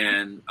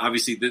 and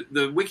obviously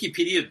the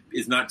Wikipedia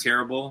is not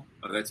terrible.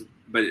 I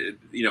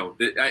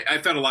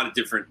found a lot of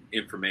different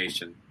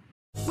information.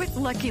 With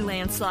Lucky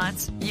Land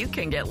Slots, you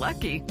can get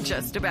lucky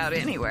just about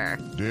anywhere.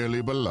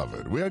 Dearly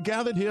beloved, we are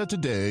gathered here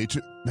today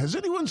to... Has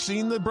anyone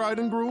seen the bride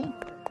and groom?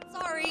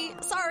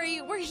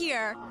 Sorry, we're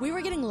here. We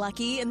were getting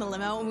lucky in the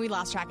limo and we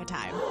lost track of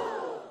time.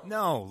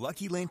 No,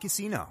 Lucky Land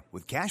Casino,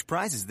 with cash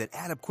prizes that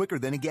add up quicker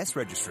than a guest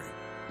registry.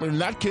 In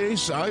that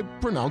case, I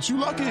pronounce you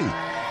lucky.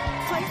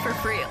 Play for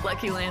free at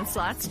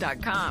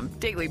LuckyLandSlots.com.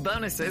 Daily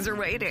bonuses are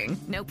waiting.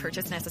 No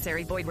purchase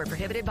necessary. Void where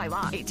prohibited by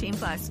law.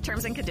 18+.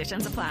 Terms and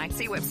conditions apply.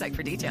 See website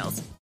for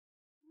details.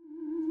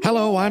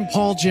 Hello, I'm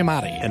Paul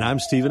Giamatti. And I'm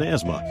Stephen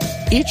Asma.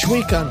 Each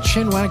week on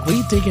Chinwag,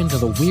 we dig into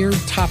the weird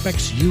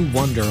topics you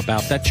wonder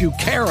about, that you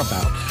care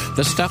about.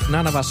 The stuff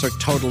none of us are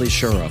totally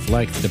sure of,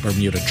 like the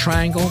Bermuda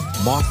Triangle,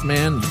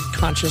 Mothman,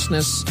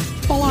 consciousness,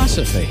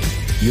 philosophy,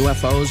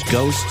 UFOs,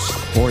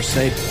 ghosts, or,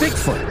 say,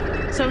 Bigfoot.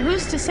 So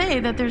who's to say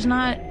that there's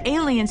not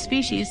alien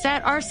species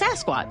that are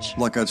Sasquatch?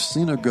 Like I'd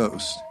seen a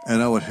ghost,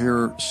 and I would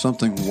hear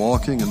something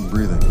walking and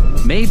breathing.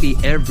 Maybe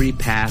every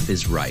path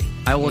is right.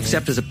 I will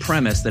accept as a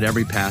premise that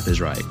every path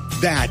is right.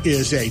 That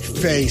is a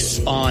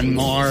face on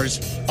Mars.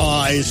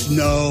 Eyes,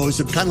 nose.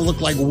 It kind of looked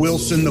like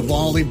Wilson the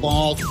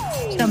volleyball.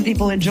 Some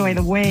people enjoy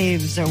the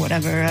waves or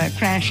whatever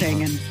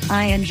crashing, and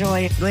I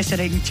enjoy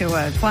listening to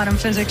a quantum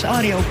physics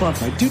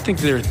audiobook. I do think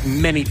there are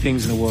many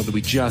things in the world that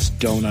we just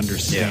don't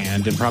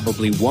understand and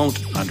probably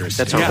won't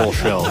understand. That's our whole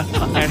show.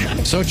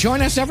 So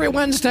join us every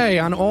Wednesday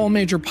on all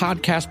major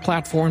podcast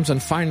platforms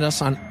and find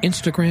us on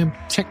Instagram,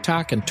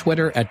 TikTok, and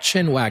Twitter at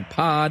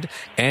ChinwagPod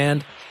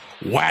and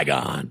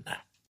Wagon.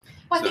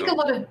 Well, I think a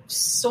lot of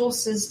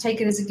sources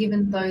take it as a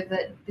given, though,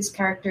 that this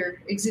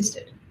character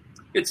existed.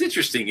 It's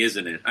interesting,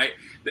 isn't it?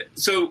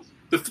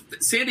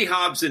 Sandy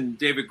Hobbs and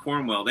David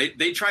Cornwell,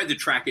 they tried to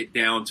track it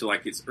down to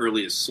like its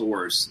earliest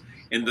source.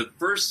 And the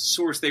first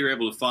source they were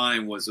able to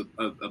find was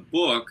a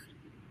book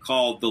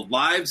called The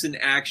Lives and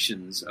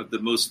Actions of the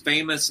Most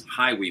Famous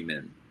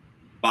Highwaymen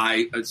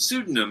by a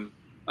pseudonym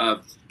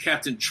of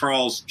Captain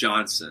Charles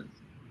Johnson.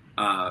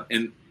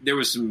 And there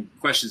was some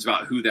questions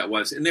about who that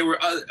was. And there were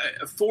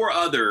 4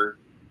 other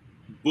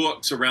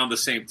books around the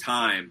same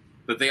time,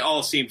 but they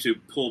all seem to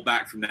pull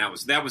back from that.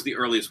 That was the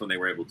earliest one they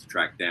were able to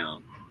track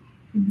down.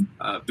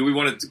 Do we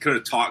want to kind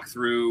of talk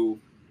through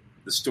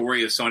the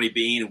story of Sonny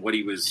Bean and what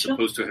he was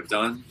supposed to have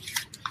done?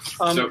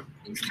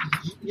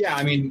 Yeah,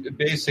 I mean,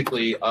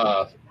 basically,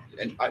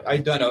 and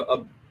I've done a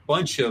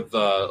bunch of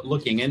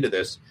looking into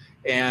this,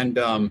 and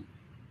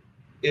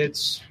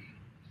it's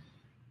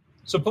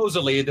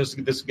supposedly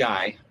this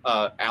guy,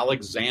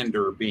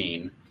 Alexander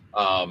Bean,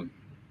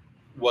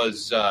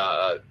 was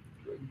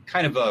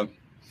kind of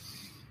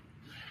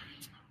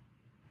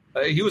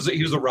he was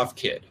a rough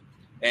kid,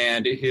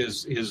 and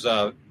his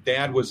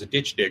dad was a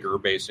ditch digger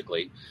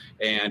basically,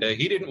 and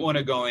he didn't want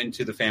to go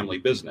into the family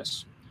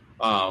business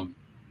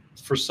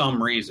for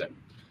some reason,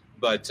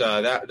 but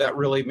that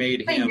really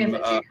made him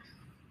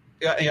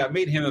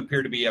made him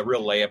appear to be a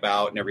real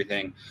layabout and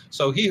everything.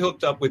 So he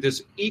hooked up with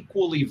this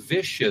equally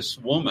vicious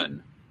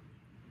woman.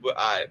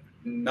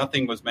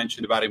 Nothing was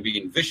mentioned about him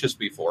being vicious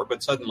before,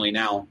 but suddenly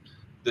now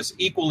this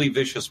equally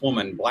vicious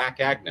woman, Black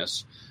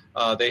Agnes,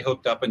 they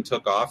hooked up and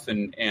took off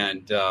and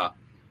kind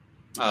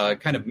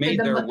of made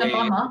their way.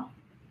 Mama.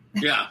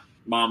 Yeah,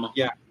 Mama.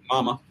 Yeah,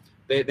 Mama.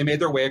 They made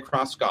their way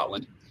across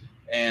Scotland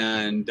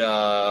and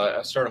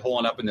started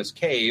holing up in this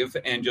cave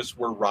and just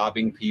were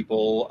robbing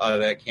people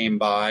that came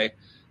by.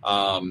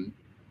 And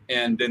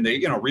then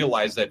they,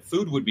 realized that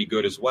food would be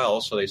good as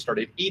well, so they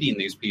started eating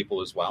these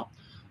people as well.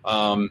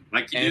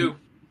 Like you do.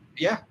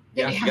 Yeah.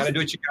 You got to do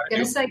what you got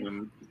to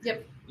do.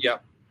 Yep.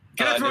 Yep.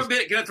 Can I throw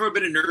a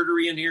bit of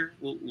nerdery in here?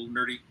 A little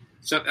nerdy.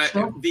 So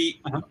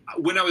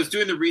when I was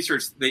doing the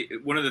research,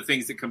 one of the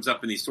things that comes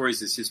up in these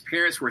stories is his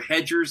parents were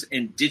hedgers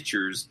and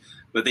ditchers,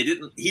 but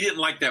he didn't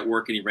like that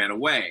work and he ran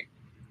away.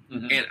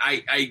 Mm-hmm. And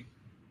I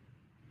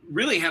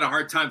really had a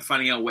hard time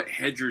finding out what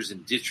hedgers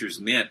and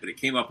ditchers meant, but it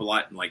came up a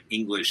lot in like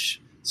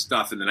English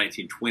stuff in the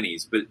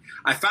 1920s. But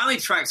I finally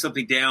tracked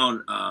something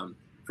down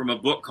from a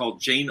book called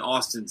Jane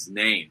Austen's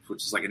Name,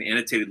 which is like an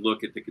annotated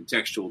look at the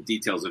contextual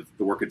details of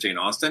the work of Jane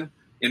Austen.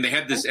 And they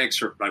have this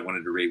excerpt I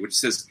wanted to read, which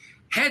says,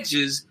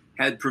 hedges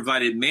had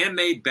provided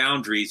man-made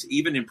boundaries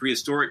even in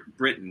prehistoric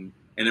Britain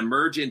and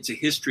emerge into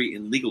history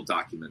in legal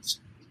documents.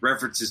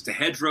 References to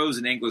hedgerows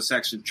in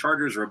Anglo-Saxon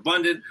charters are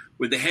abundant,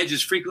 with the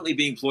hedges frequently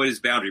being employed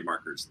as boundary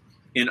markers.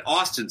 In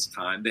Austen's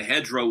time, the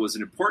hedgerow was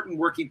an important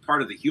working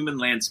part of the human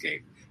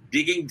landscape.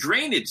 Digging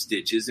drainage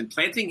ditches and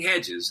planting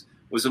hedges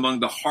was among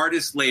the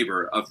hardest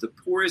labor of the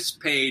poorest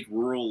paid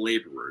rural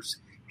laborers,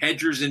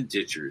 hedgers and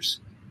ditchers.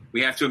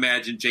 We have to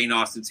imagine Jane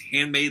Austen's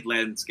handmade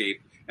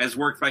landscape as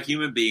worked by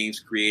human beings,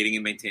 creating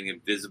and maintaining a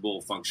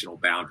visible, functional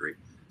boundary.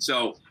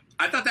 So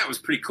I thought that was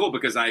pretty cool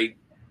because I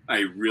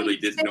really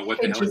didn't know what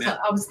the hell it meant.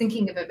 I was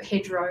thinking of a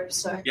hedgerow.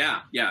 So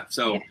yeah.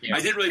 So I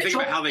didn't really think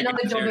about how they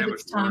could carry that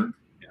much work.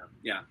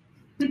 Yeah.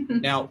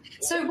 Now,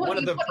 so what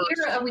era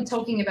are we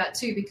talking about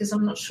too? Because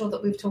I'm not sure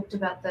that we've talked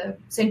about the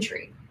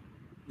century.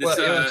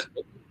 Well,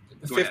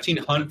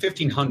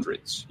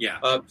 1500s.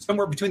 Yeah.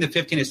 Somewhere between the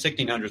 15 and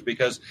 1600s,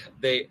 because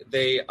they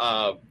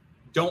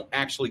don't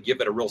actually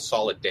give it a real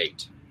solid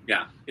date.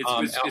 Yeah.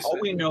 All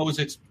we know is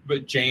it's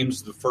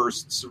James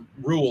I's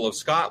rule of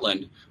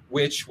Scotland,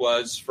 which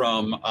was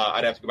from,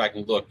 I'd have to go back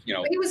and look,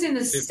 He was in the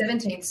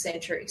 17th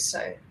century,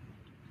 so.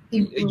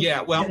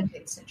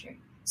 17th century.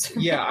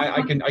 Yeah,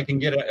 I can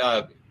get it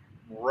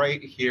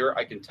right here.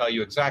 I can tell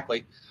you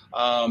exactly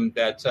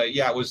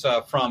it was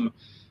from,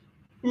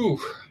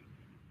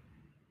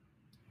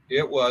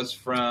 it was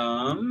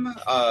from,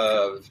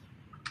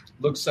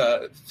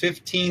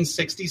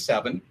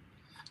 1567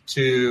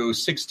 to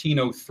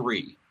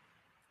 1603.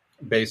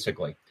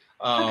 basically.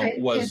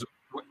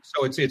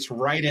 So it's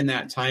right in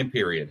that time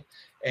period.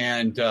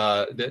 And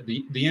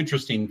the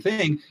interesting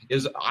thing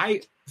is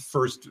I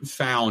first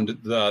found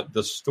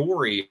the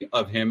story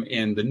of him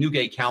in the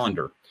Newgate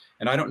Calendar.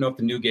 And I don't know if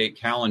the Newgate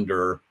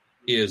Calendar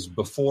is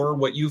before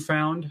what you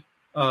found,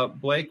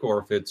 Blake,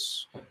 or if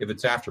it's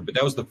after. But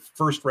that was the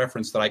first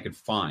reference that I could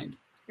find.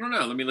 I don't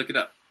know. Let me look it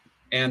up.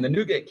 And the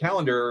Newgate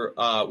Calendar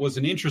was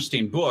an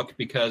interesting book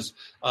because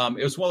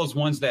it was one of those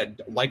ones that,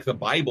 like the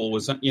Bible,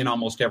 was in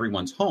almost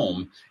everyone's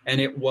home.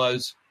 And it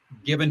was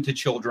given to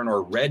children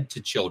or read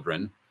to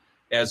children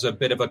as a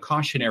bit of a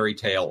cautionary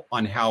tale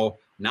on how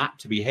not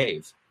to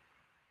behave.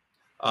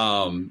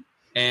 And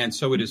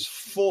so it is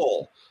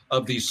full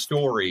of these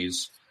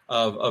stories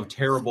of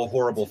terrible,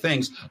 horrible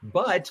things.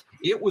 But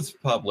it was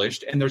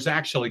published, and there's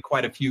actually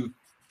quite a few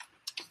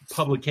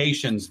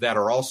publications that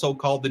are also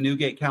called the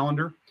Newgate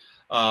Calendar.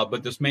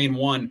 But this main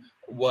one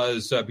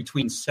was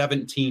between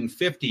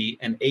 1750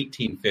 and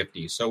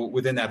 1850. So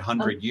within that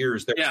 100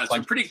 years, there was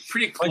so pretty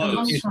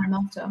close.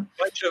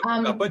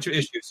 A bunch of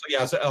issues. So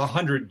yeah, it's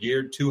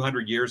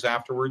 200 years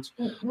afterwards.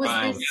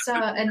 Was this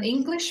an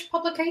English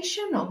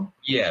publication? Or?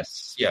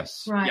 Yes.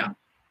 Right. Yeah.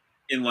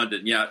 In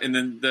London, yeah. And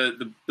then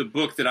the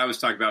book that I was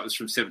talking about was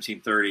from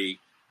 1730.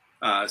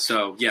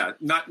 So yeah,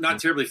 not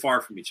terribly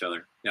far from each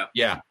other. Yeah.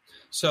 Yeah.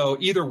 So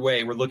either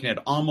way, we're looking at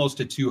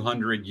almost a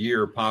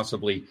 200-year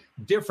possibly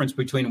difference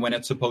between when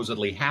it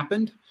supposedly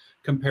happened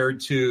compared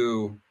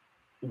to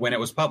when it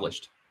was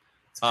published.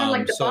 It's kind of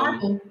like the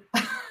Bible.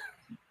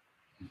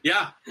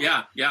 Yeah.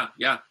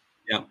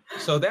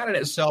 So that in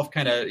itself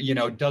kind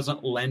of,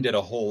 doesn't lend it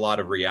a whole lot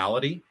of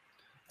reality.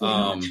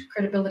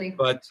 Credibility.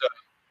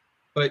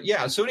 But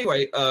yeah, so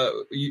anyway,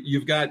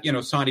 you've got,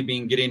 Sonny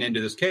Bean getting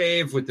into this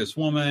cave with this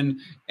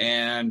woman,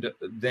 and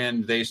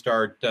then they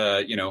start,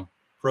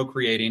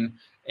 procreating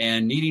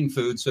and needing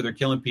food. So they're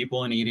killing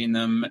people and eating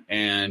them.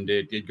 And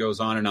it goes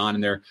on.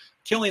 And they're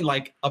killing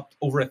like up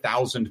over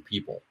 1,000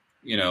 people,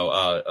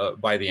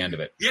 by the end of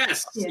it.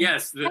 Yes. The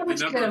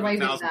number of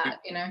 1,000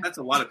 people. That's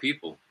a lot of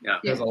people. Yeah.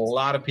 There's a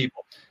lot of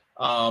people.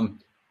 So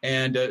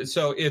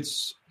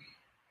it's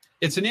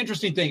an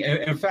interesting thing.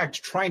 In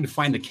fact, trying to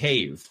find the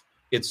cave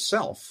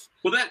itself.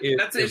 Well,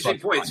 that's an interesting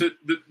point. So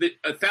the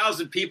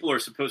 1,000 people are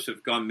supposed to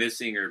have gone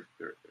missing or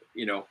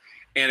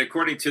and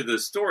according to the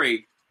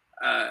story,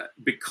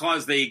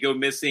 because they go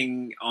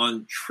missing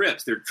on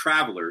trips, they're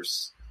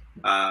travelers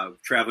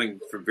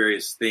traveling for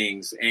various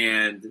things,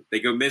 and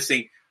they go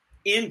missing.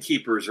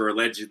 Innkeepers are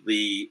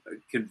allegedly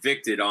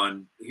convicted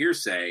on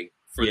hearsay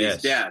for these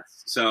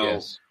deaths.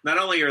 So not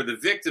only are the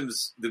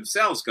victims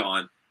themselves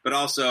gone, but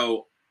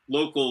also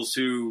locals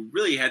who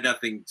really had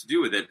nothing to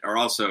do with it are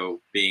also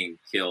being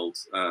killed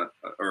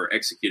or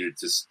executed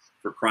just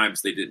for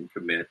crimes they didn't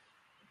commit.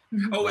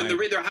 Mm-hmm. Oh, and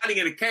they're hiding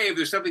in a cave.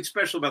 There's something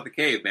special about the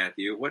cave,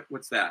 Matthew.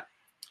 What's that?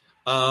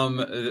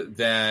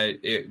 That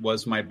it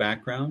was my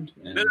background.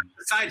 And... No,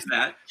 besides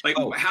that,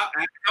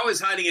 how is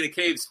hiding in a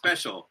cave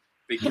special?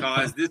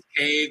 Because this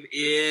cave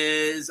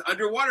is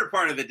underwater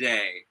part of the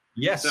day.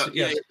 Yes. I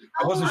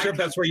wasn't sure if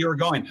that's where you were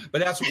going, but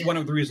that's one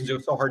of the reasons it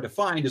was so hard to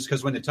find is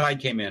because when the tide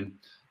came in,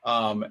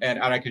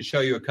 and I can show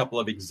you a couple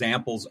of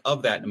examples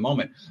of that in a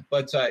moment.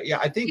 But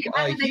I think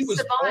he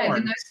was born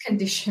in those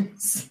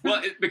conditions.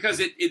 Well, because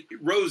it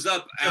rose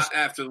up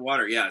after the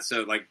water. Yeah.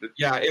 So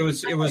it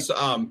was.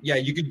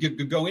 You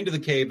could go into the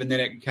cave and then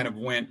it kind of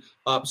went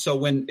up. So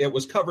when it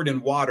was covered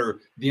in water,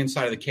 the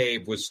inside of the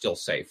cave was still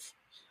safe.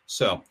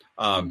 So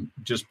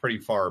just pretty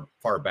far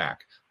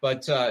back.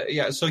 But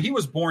so he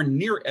was born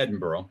near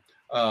Edinburgh.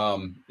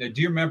 Do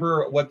you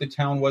remember what the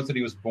town was that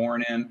he was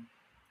born in?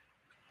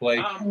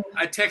 Blake?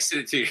 I texted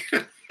it to you.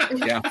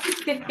 Yeah.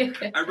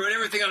 I wrote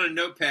everything on a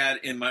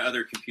notepad in my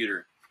other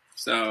computer.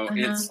 So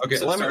it's okay.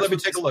 So let me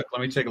take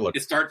a look.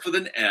 It starts with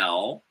an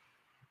L,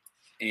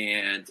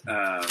 and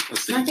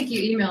let's see. I think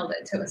you emailed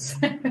it to us.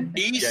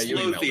 East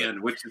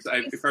Lothian, which is,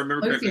 if I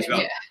remember correctly, it's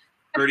about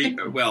 30.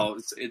 Well,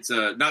 it's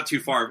not too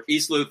far.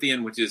 East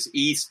Lothian, which is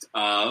east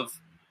of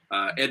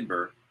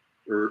Edinburgh.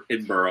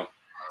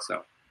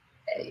 So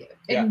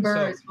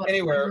Edinburgh is what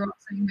anywhere.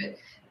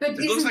 But it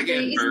looks like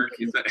Edinburgh.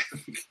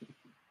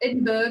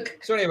 Edinburgh.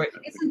 So anyway,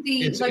 isn't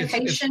the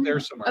location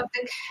of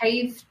the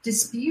cave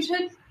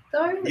disputed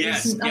though?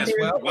 Yes.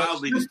 Well,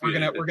 wildly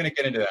disputed. We're gonna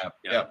get into that.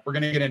 Yeah, we're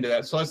gonna get into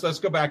that. So let's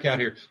go back out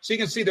here. So you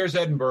can see there's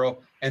Edinburgh,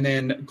 and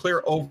then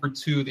clear over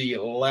to the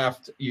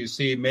left, you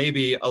see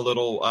maybe a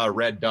little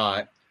red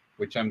dot,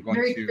 which I'm going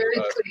very clear.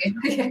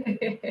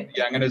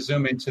 Yeah, I'm going to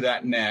zoom into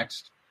that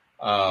next.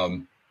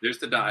 There's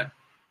the dot.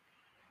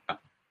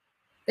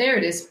 There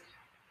it is.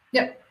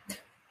 Yep.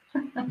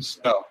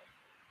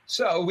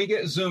 So we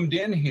get zoomed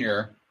in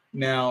here.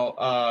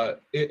 Now,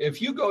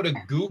 if you go to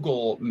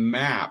Google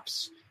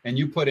Maps and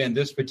you put in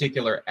this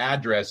particular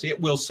address, it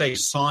will say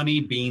Sonny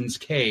Bean's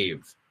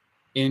Cave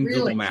in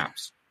Google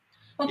Maps.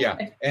 Okay.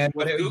 Yeah. And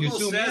when you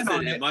zoom in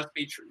on it must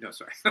be true. No,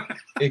 sorry.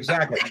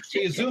 Exactly.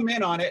 So you zoom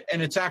in on it,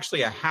 and it's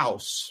actually a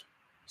house.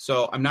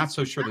 So I'm not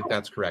so sure that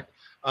that's correct.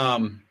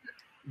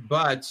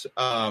 But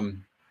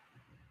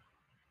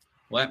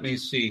let me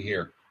see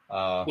here.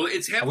 Well,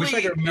 it's heavily.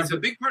 It's a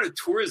big part of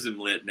tourism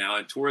lit now,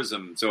 and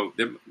tourism. So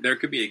there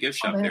could be a gift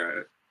shop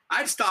there.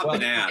 I'd stop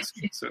and ask.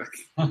 So.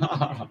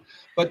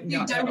 But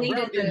you don't need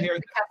it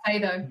the cafe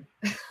though.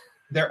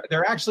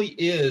 There actually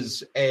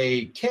is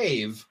a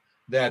cave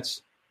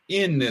that's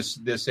in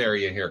this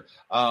area here,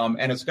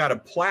 and it's got a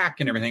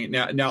plaque and everything.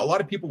 Now a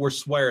lot of people will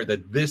swear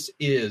that this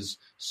is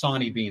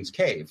Sawney Bean's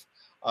cave,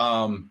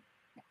 and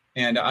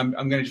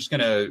I'm just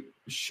going to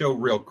show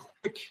real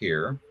quick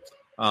here.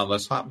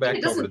 Let's hop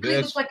back over to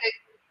this. Look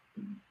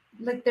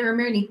like there are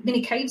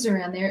many caves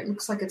around there. It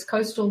looks like it's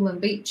coastal and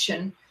beach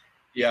and.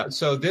 Yeah,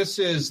 so this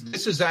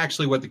is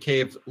actually what the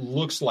cave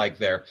looks like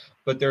there,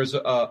 but there's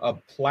a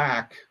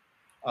plaque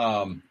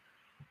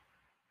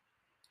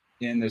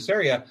in this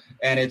area,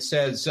 and it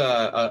says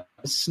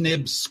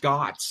Snib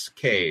Scott's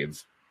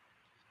Cave.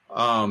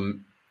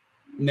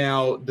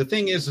 Now, the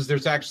thing is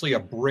there's actually a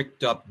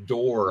bricked up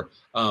door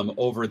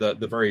over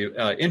the very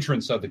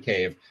entrance of the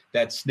cave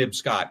that Snib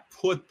Scott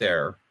put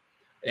there.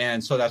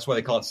 And so that's why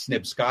they call it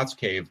Snib Scott's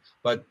Cave.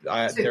 But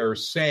they're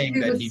saying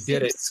that he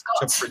did it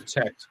to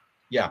protect.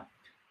 Yeah.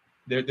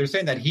 They're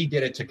saying that he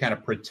did it to kind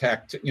of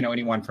protect,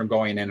 anyone from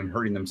going in and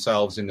hurting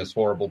themselves in this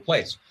horrible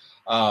place.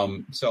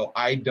 So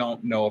I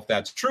don't know if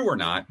that's true or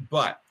not.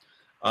 But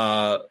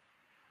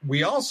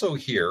we also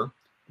hear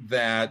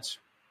that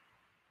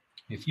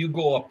if you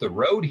go up the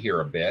road here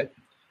a bit,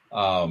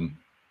 that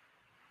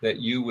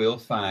you will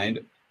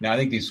find. Now, I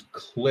think these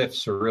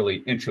cliffs are really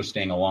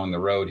interesting along the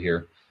road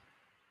here.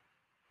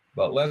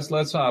 But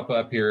let's hop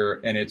up here,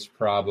 and it's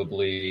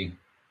probably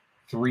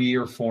 3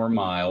 or 4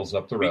 miles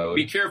up the road.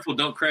 Be careful!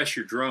 Don't crash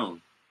your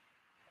drone.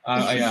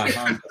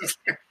 Yeah.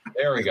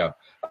 There we go.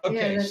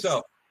 Okay, yeah,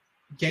 so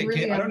I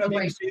don't know if you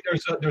can see.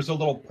 There's a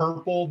little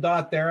purple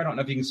dot there. I don't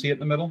know if you can see it in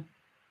the middle.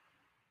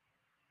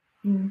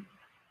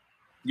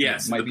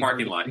 Yes, the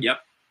parking lot. Yep.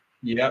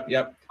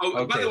 Oh,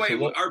 okay, by the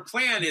way, our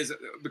plan is,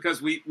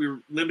 because we're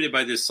limited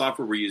by this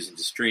software we're using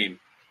to stream,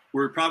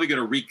 we're probably going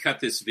to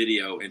recut this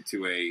video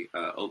into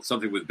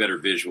something with better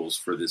visuals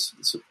for this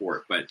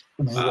support. But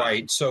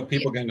right, so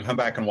people can come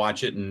back and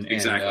watch it and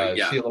see a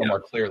little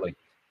more clearly.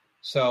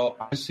 So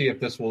I'll see if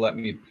this will let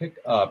me pick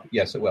up.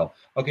 Yes, it will.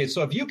 Okay,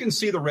 so if you can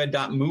see the red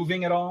dot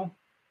moving at all,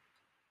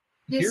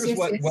 here's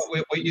what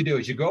you do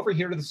is you go over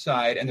here to the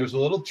side, and there's a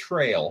little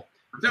trail.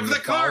 Over the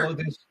car.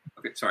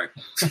 Okay, sorry.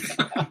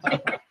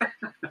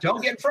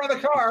 Don't get in front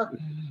of the car.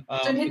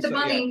 Don't hit the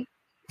money. Yeah.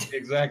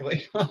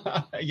 Exactly.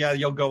 Yeah,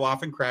 you'll go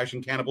off and crash,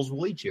 and cannibals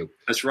will eat you.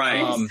 That's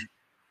right.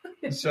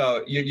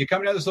 So you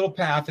come down this little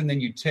path, and then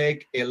you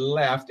take a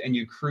left, and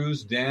you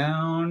cruise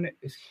down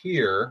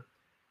here,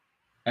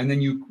 and then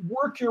you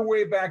work your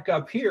way back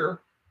up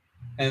here,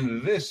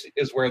 and this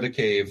is where the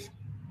cave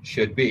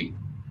should be.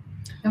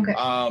 Okay.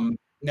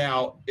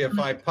 Now, if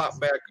I pop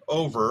back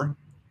over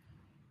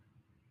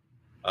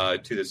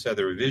to this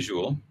other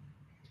visual,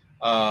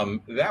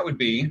 that would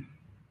be.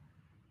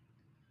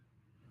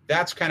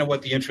 That's kind of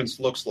what the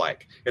entrance looks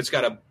like. It's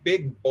got a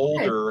big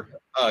boulder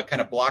kind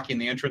of blocking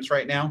the entrance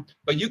right now.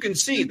 But you can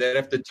see that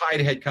if the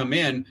tide had come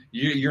in,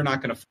 you're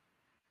not going to.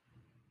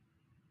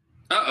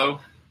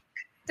 Uh-oh.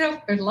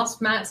 I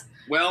lost Matt.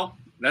 Well,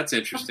 that's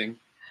interesting.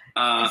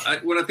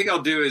 What I think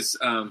I'll do is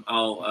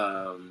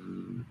I'll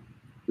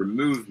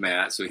remove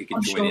Matt so he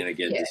can join in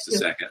again just a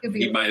second.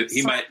 He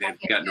might have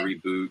gotten a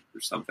reboot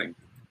or something.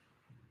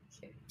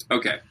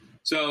 Okay.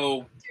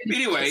 So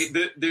anyway,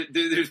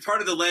 there's part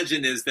of the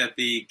legend is that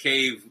the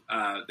cave,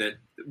 that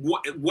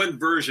one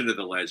version of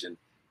the legend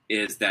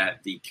is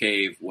that the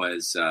cave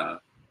was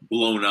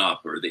blown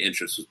up, or the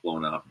entrance was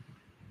blown up.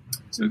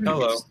 So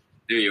hello,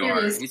 there you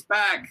are. He's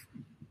back.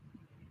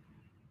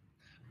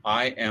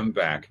 I am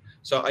back.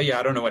 So I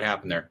don't know what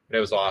happened there, but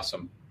it was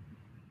awesome.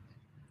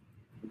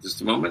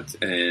 Just a moment,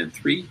 and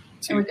 3,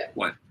 2,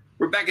 1.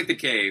 We're back at the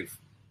cave.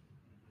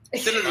 All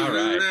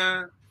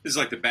right. This is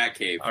like the Bat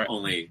Cave,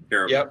 only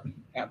terrible. Yep.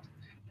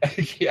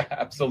 Yeah,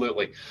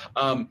 absolutely.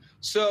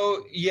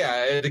 So,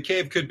 the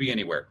cave could be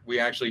anywhere. We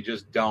actually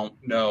just don't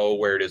know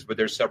where it is, but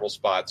there's several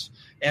spots.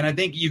 And I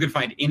think you could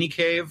find any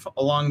cave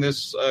along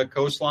this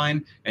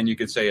coastline, and you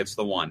could say it's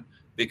the one.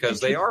 Because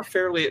they are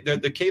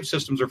the cave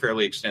systems are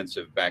fairly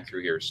extensive back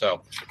through here.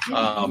 So,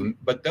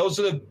 but those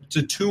are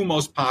the two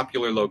most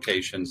popular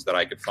locations that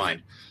I could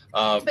find.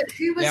 But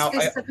who was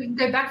this? If we can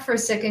go back for a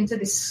second to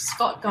this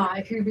Scott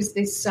guy. Who was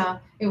this?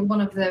 In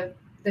one of the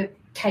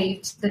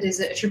caves that is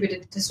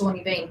attributed to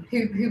Sawney Bean.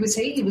 Who was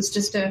he? He was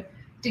just a.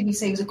 Didn't you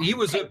say he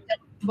was a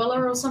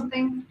dweller or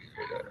something?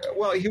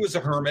 Well, he was a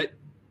hermit.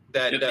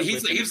 He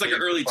was like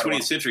an early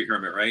 20th century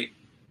hermit, right?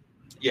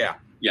 Yeah.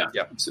 Yeah.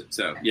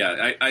 So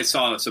I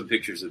saw some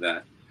pictures of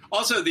that.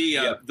 Also,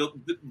 the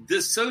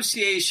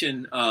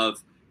association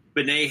of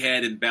Benet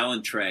Head and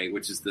Ballantrae,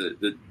 which is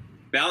the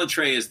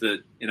Ballantrae is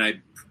and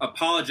I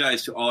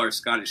apologize to all our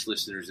Scottish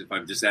listeners if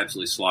I'm just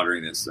absolutely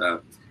slaughtering this.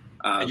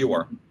 You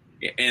are.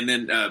 And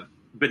then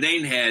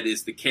Benet Head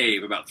is the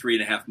cave about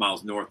 3.5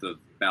 miles north of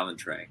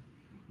Ballantrae.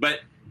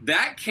 But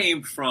that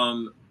came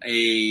from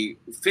a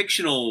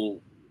fictional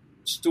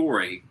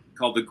story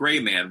called The Gray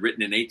Man,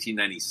 written in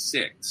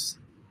 1896.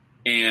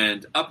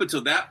 And up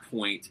until that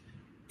point,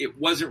 it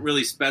wasn't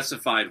really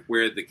specified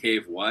where the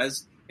cave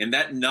was. And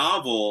that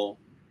novel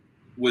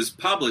was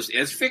published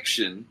as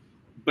fiction,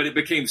 but it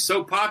became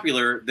so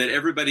popular that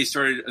everybody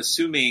started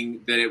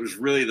assuming that it was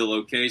really the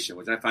location,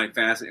 which I find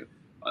fascinating.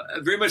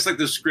 Very much like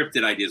the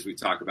scripted ideas we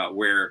talk about,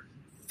 where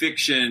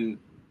fiction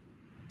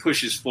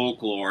pushes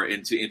folklore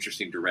into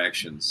interesting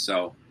directions.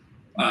 So,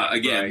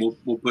 again,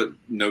 we'll put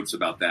notes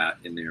about that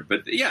in there.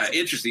 But yeah,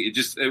 interesting.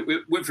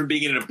 It went from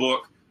being in a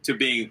book to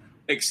being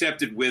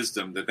accepted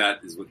wisdom that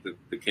is what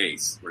the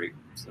case, right?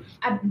 So,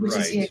 which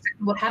is exactly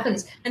what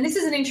happens. And this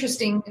is an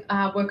interesting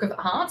work of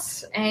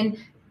art, and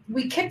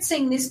we kept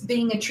seeing this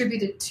being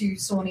attributed to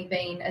Sawney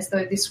Bean as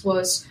though this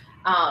was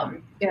a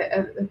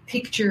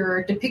picture or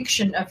a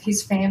depiction of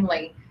his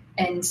family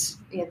and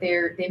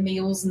their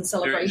meals and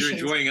celebrations. They're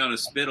enjoying on a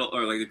spittle,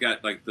 or they've got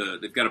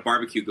a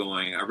barbecue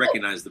going. I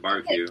recognize the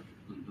barbecue.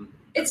 Mm-hmm.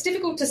 It's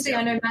difficult to see.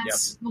 I know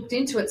Matt's looked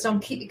into it, so I'm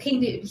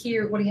keen to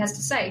hear what he has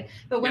to say.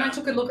 But when I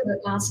took a look at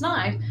it last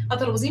night, I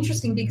thought it was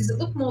interesting because it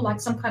looked more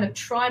like some kind of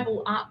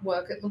tribal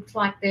artwork. It looked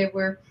like there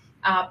were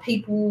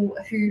people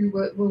who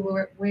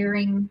were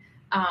wearing,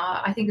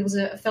 I think there was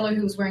a fellow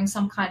who was wearing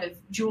some kind of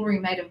jewelry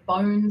made of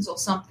bones or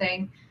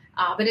something.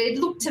 But it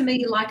looked to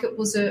me like it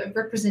was a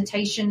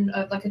representation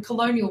of, like a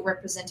colonial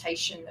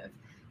representation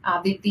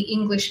of the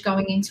English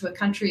going into a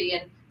country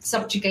and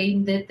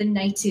subjugating the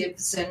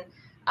natives and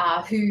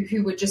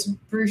who were just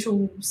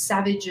brutal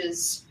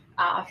savages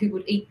who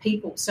would eat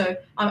people. So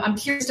I'm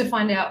curious to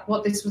find out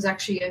what this was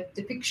actually a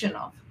depiction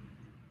of.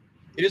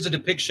 It is a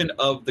depiction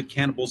of the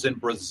cannibals in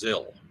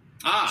Brazil.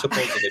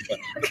 Supposedly.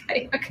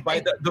 Okay. By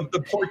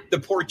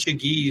the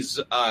Portuguese,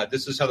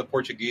 this is how the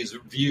Portuguese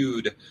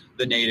viewed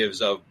the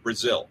natives of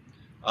Brazil.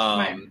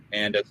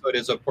 And so it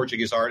is a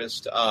Portuguese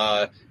artist,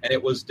 and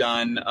it was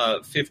done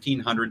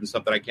 1500 and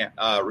something. I can't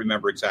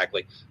remember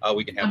exactly.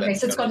 We can have that. Okay,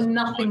 so it's got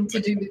nothing to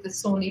do with the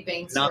Sawney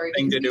Bean story.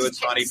 Nothing to do with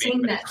Sawney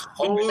Bean.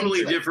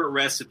 Totally different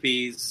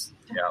recipes.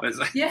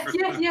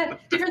 Yeah.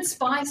 Different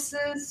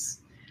spices.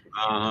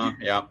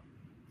 Yeah,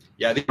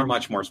 these are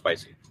much more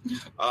spicy.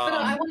 But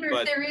I wonder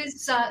if there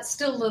is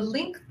still a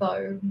link,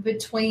 though,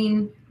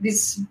 between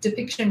this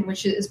depiction,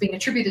 which is being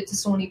attributed to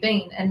Sawney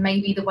Bean, and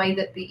maybe the way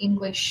that the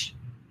English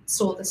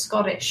saw the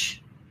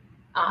Scottish,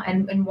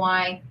 and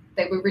why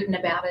they were written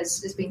about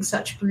as being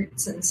such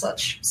brutes and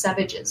such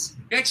savages.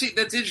 Actually,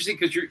 that's interesting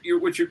because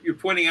what you're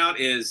pointing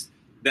out is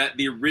that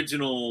the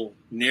original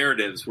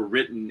narratives were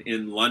written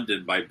in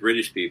London by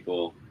British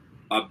people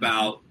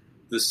about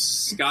the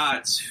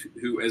Scots,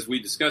 who, as we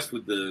discussed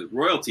with the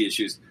royalty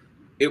issues,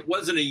 it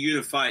wasn't a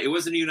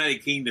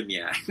United Kingdom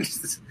yet.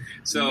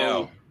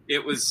 So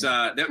it was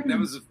that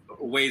was a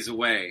ways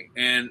away,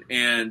 and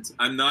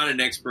I'm not an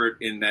expert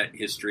in that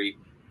history.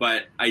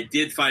 But I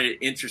did find it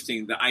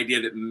interesting, the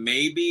idea that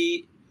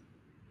maybe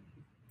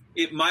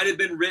it might have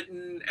been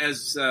written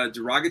as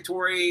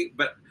derogatory,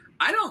 but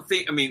I don't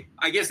think,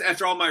 I guess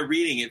after all my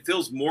reading, it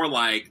feels more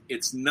like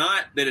it's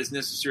not that it's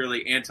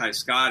necessarily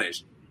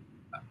anti-Scottish.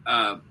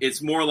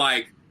 It's more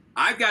like,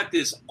 I've got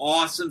this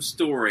awesome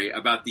story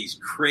about these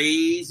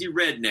crazy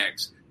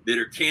rednecks that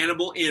are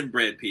cannibal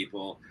inbred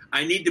people.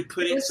 I need to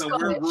put it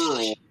somewhere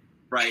rural.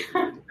 Right.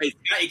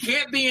 It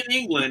can't be in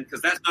England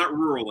because that's not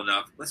rural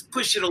enough. Let's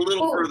push it a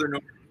little further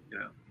north.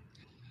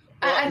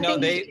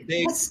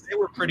 They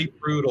were pretty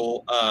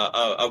brutal,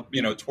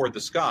 toward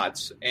the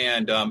Scots.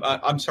 And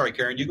I'm sorry,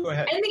 Karen, you go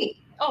ahead. And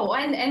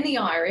the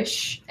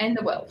Irish and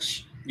the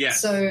Welsh.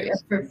 Yes. So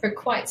for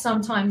quite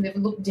some time, they've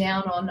looked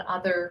down on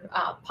other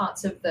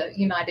parts of the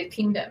United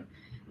Kingdom.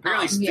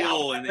 Apparently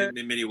still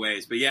in many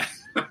ways, but yeah.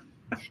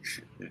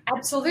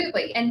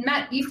 Absolutely. And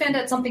Matt, you found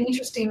out something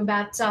interesting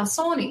about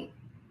Sawney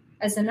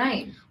as a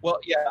name. Well,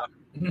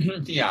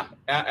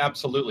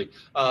 absolutely.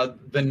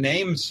 The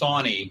name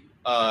Sawney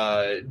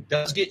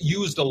does get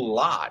used a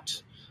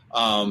lot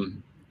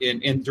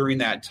in during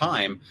that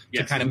time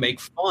to kind of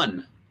make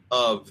fun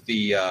of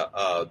the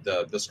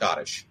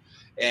Scottish,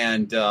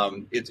 and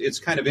it's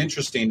kind of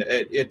interesting.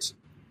 It's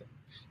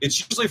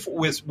usually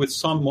with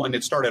someone.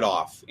 It started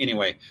off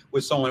anyway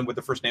with someone with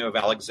the first name of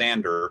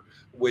Alexander,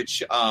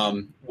 which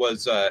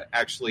was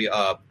actually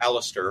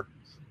Alistair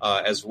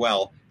as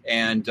well.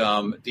 And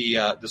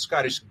the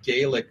Scottish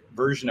Gaelic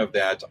version of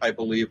that, I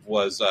believe,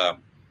 was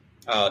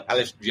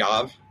Alice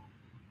Jav.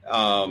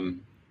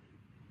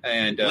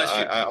 Thank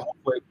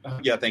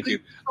you.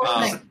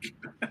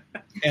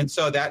 And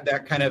so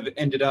that kind of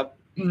ended up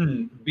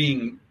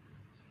being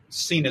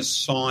seen as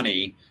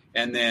Sawney,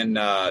 and then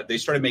they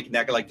started making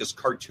that like this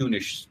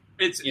cartoonish.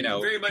 It's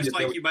very much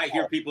like you might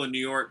hear people in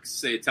New York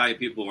say Italian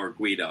people are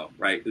Guido,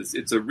 right?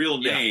 It's a real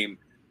name,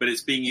 but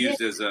it's being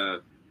used as a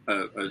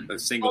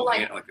single,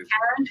 like a Karen,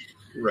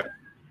 right?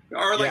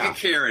 Or like a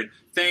Karen.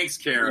 Thanks,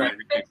 Karen.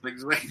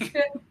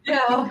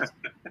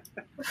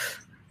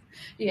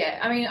 Yeah.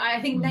 I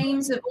think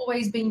names have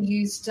always been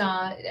used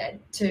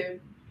to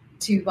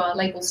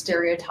label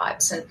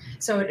stereotypes, and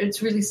so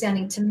it's really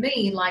sounding to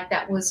me like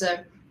that was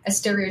a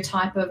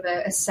stereotype of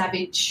a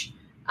savage,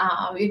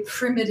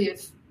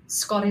 primitive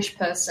Scottish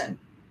person.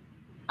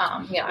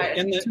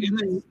 In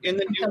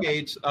the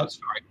Newgate,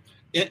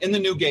 in the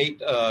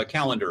Newgate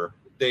calendar,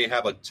 they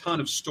have a ton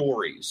of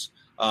stories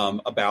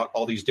about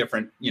all these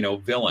different,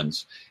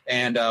 villains.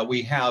 And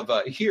we have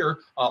here,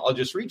 I'll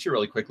just read you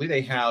really quickly.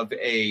 They have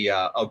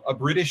a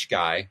British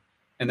guy,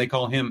 and they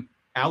call him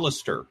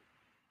Alistair,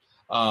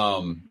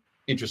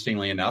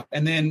 interestingly enough.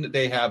 And then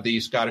they have the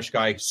Scottish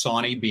guy,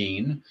 Sawney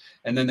Bean.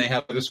 And then they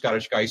have the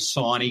Scottish guy,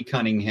 Sawney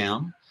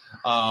Cunningham.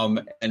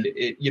 And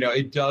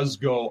it does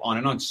go on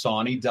and on.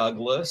 Sawney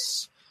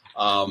Douglas.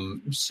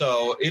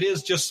 So it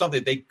is just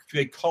something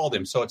they called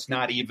him. So it's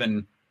not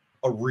even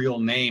a real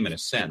name in a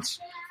sense.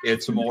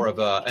 It's more of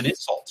an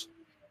insult.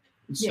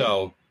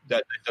 So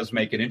that does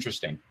make it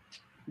interesting.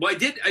 Well,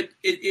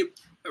 it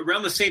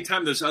around the same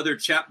time those other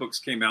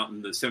chapbooks came out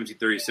in the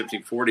 1730s,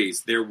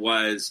 1740s, there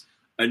was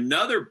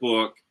another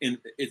book, and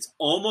it's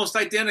almost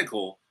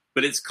identical,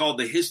 but it's called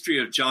The History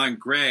of John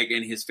Gregg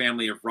and His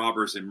Family of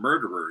Robbers and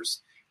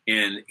Murderers.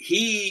 And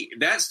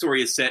that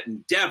story is set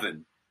in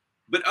Devon,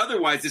 but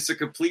otherwise it's a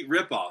complete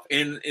ripoff.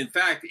 And in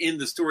fact, in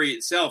the story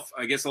itself,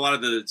 I guess a lot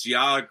of the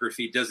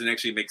geography doesn't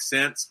actually make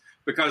sense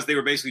because they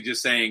were basically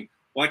just saying,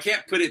 well, I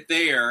can't put it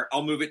there.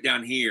 I'll move it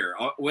down here.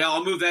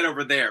 I'll move that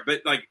over there.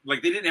 But like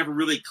they didn't have a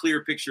really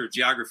clear picture of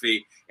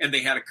geography, and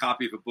they had a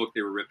copy of a book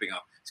they were ripping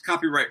off.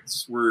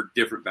 Copyrights were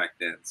different back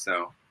then.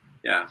 So,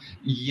 yeah.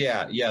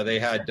 Yeah. They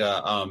had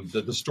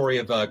the story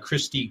of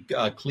Christy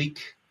Cleek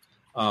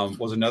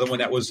was another one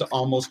that was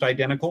almost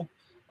identical.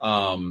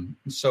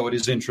 So it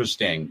is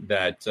interesting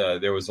that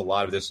there was a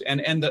lot of this.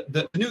 And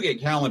the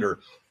Newgate calendar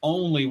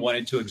only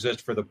wanted to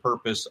exist for the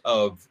purpose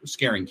of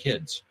scaring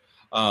kids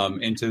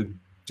into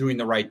doing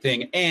the right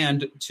thing,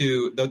 and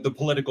to the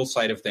political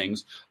side of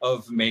things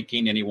of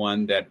making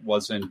anyone that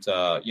wasn't,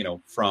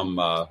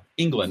 from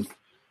England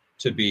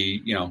to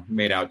be,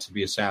 made out to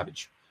be a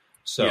savage.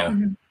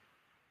 So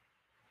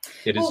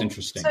it is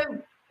interesting. So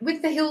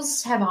with The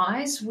Hills Have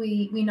Eyes,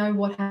 we know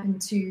what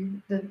happened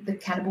to the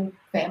cannibal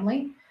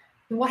family.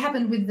 What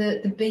happened with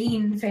the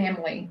Bean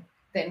family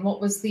then?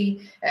 What was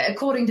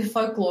according to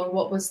folklore,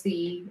 what was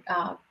the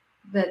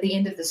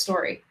end of the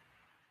story?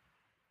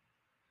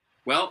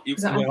 Well, I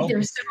think there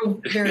are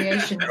several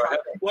variations.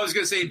 Well, I was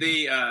going to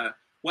say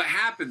what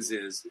happens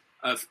is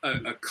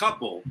a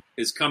couple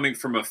is coming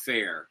from a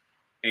fair,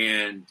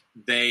 and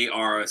they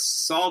are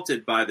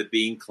assaulted by the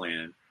Bean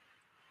clan,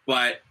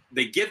 but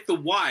they get the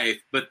wife,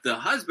 but the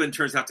husband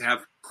turns out to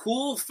have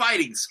cool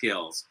fighting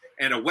skills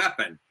and a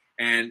weapon,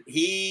 and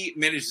he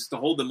manages to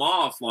hold them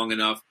off long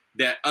enough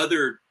that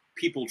other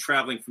people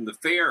traveling from the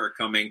fair are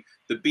coming.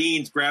 The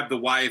Beans grab the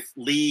wife,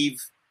 leave,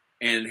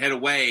 and head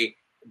away.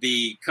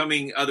 The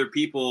coming other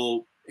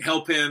people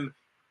help him,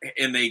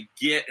 and they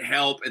get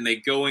help, and they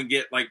go and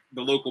get like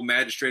the local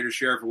magistrate or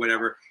sheriff or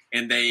whatever,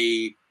 and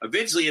they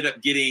eventually end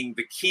up getting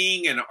the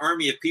king and an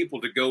army of people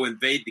to go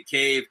invade the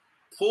cave,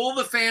 pull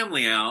the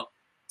family out,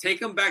 take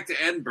them back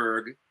to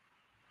Edinburgh.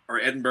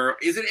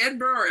 Is it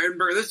Edinburgh or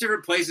Edinburgh? There's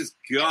different places.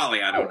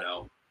 Golly, I don't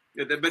know.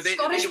 But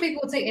Scottish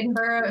people would say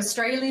Edinburgh.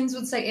 Australians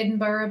would say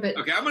Edinburgh. But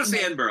okay, I'm going to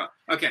say Edinburgh.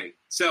 Okay,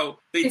 so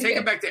they take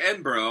them back to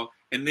Edinburgh,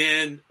 and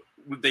then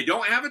they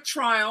don't have a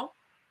trial.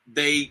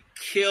 They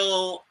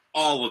kill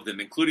all of them,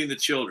 including the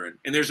children.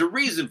 And there's a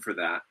reason for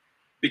that,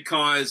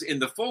 because in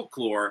the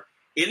folklore,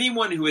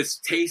 anyone who has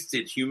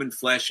tasted human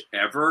flesh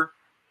ever,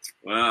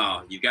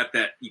 well, you got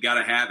that. You got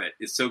to have it.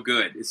 It's so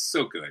good. It's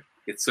so good.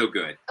 It's so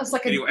good. It's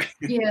like like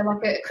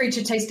a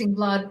creature tasting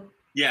blood.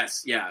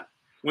 Yes, yeah.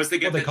 Once they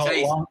get they the call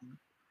taste,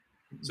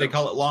 they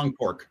call it long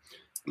pork.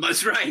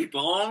 That's right,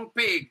 long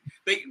pig.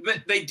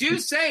 But they do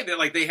say that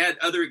like they had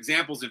other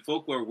examples in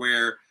folklore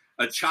where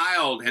a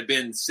child had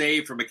been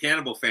saved from a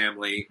cannibal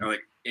family,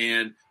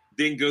 and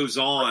then goes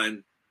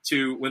on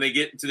to, when they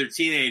get into their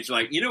teenage,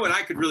 like, you know what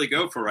I could really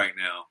go for right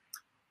now?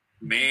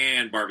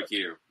 Man,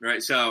 barbecue,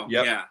 right? So,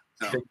 yeah.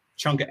 So.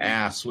 Chunk of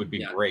ass would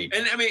be great.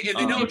 And I mean, and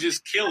they don't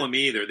just kill them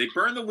either. They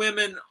burn the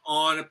women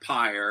on a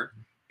pyre,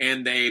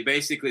 and they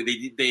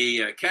basically,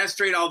 they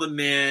castrate all the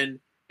men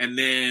and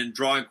then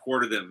draw and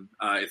quarter them,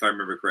 if I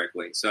remember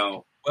correctly.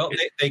 So, well,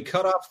 they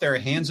cut off their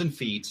hands and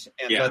feet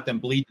and let them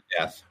bleed to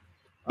death.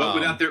 But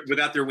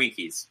without their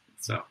winkies.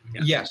 So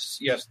yes,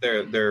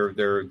 their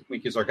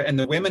winkies are, and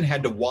the women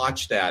had to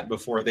watch that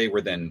before they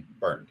were then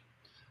burned.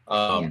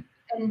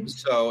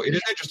 So it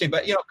is interesting,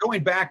 but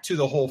going back to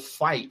the whole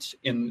fight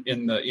in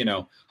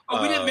the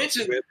we didn't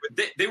mention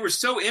they were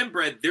so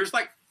inbred. There's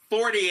like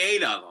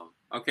 48 of them.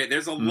 Okay,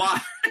 there's a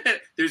lot.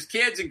 There's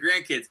kids and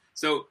grandkids.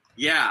 So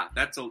yeah,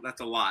 that's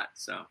a lot.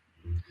 So.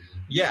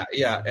 Yeah,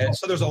 and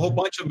so there's a whole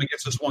bunch of them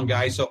against this one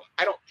guy. So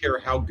I don't care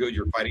how good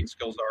your fighting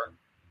skills are.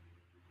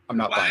 I'm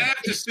not buying I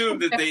have to assume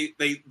that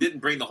they didn't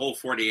bring the whole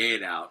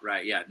 48 out,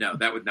 right? Yeah, no,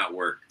 that would not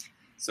work.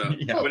 So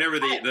whatever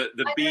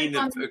the bean,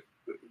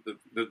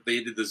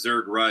 they did the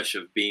Zerg rush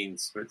of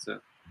beans.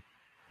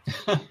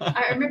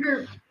 I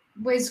remember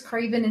Wes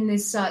Craven in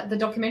this the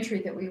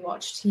documentary that we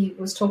watched. He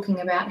was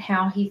talking about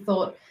how he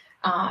thought,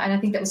 and I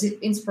think that was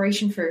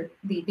inspiration for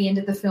the end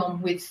of the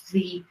film with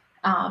the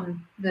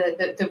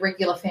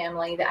regular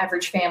family, the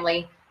average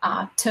family,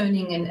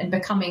 turning and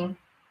becoming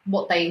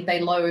what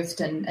they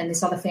loathed, and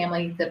this other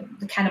family, the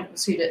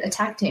cannibals who'd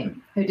attacked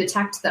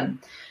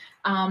them.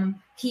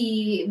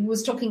 He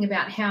was talking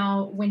about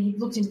how when he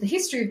looked into the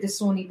history of the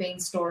Sawney Bean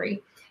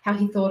story, how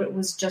he thought it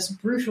was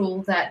just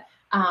brutal that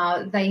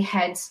they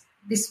had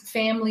this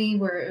family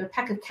were a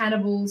pack of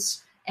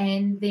cannibals,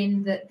 and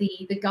then that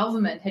the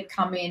government had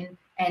come in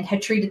and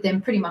had treated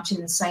them pretty much in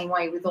the same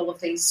way with all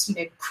of these,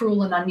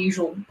 cruel and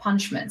unusual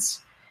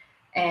punishments.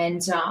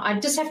 And I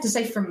just have to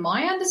say, from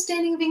my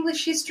understanding of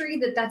English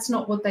history, that's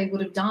not what they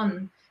would have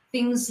done.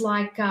 Things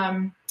like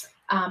hanging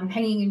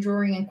and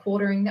drawing and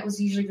quartering, that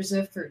was usually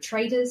reserved for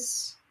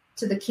traitors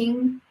to the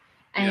king.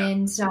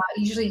 And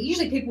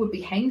usually people would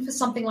be hanged for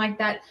something like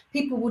that.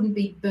 People wouldn't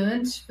be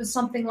burnt for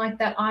something like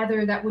that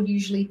either. That would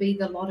usually be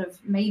the lot of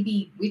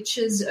maybe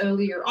witches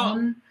earlier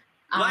on.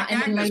 Black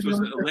Agnes was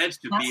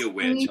alleged to be a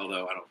witch,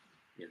 although I don't.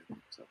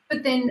 So.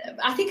 But then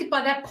I think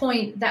by that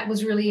point that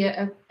was really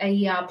a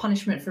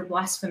punishment for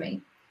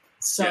blasphemy.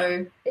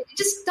 So it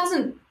just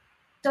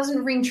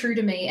doesn't ring true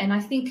to me. And I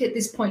think at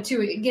this point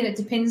too, again, it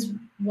depends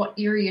what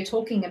era you're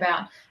talking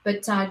about.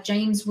 But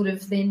James would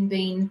have then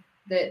been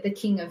the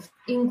King of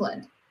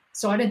England.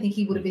 So I don't think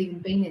he would have even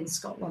been in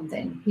Scotland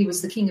then. He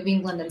was the King of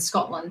England and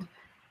Scotland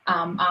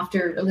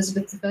after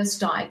Elizabeth I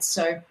died.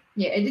 So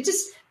it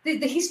just the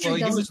history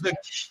doesn't.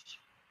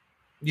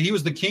 He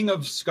was the King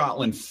of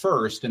Scotland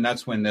first, and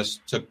that's when this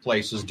took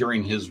place, is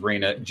during his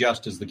reign,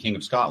 just as the King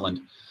of Scotland.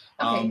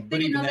 Okay,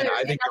 but even then,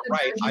 I think you're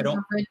right. I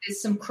don't.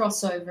 There's some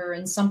crossover,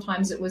 and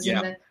sometimes it was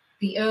in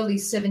the early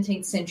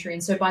 17th century,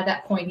 and so by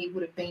that point he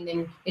would have been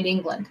in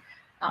England.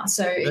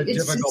 So the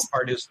difficult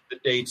part is the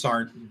dates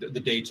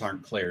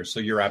aren't clear. So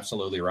you're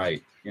absolutely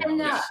right. I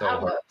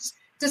was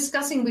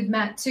discussing with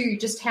Matt too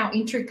just how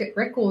intricate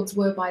records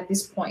were by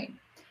this point.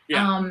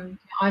 Yeah.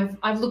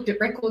 I've looked at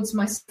records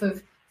myself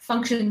of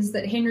functions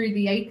that Henry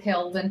VIII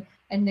held,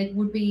 and there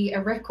would be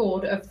a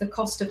record of the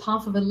cost of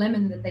half of a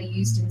lemon that they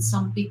used in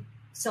some big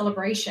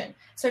celebration.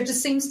 So it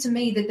just seems to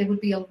me that there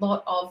would be a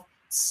lot of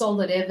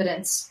solid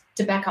evidence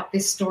to back up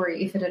this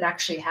story if it had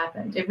actually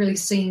happened. It really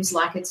seems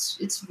like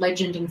it's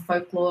legend and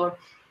folklore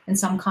and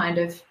some kind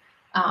of,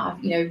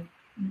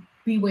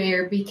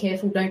 beware, be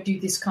careful, don't do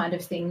this kind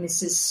of thing.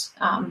 This is,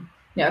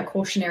 a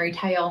cautionary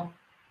tale.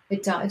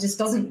 It just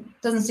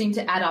doesn't seem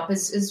to add up.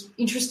 As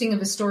interesting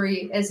of a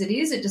story as it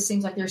is, it just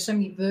seems like there are so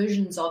many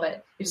versions of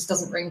it. It just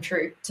doesn't ring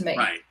true to me.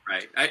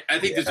 Right. I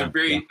think there's a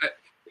very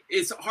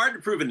it's hard to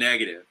prove a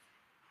negative,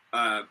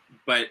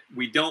 but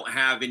we don't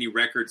have any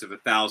records of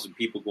 1,000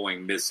 people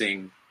going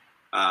missing.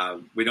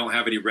 We don't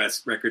have any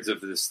records of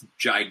this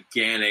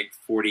gigantic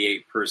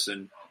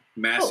 48-person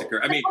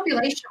massacre. The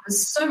population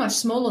was so much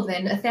smaller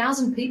then.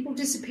 1,000 people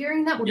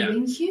disappearing, that would have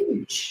been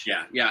huge.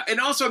 Yeah. And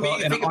also,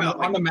 think about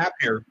on the map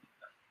here.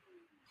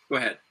 Go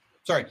ahead.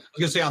 Sorry, I was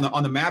going to say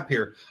on the map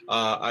here,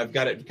 I've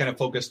got it kind of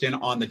focused in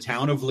on the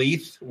town of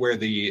Leith where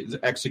the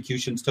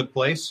executions took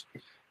place.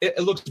 It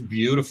looks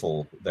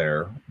beautiful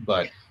there,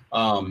 but it's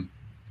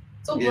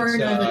all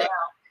burned over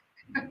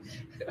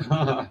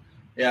now.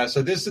 Yeah,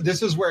 so this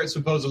is where it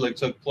supposedly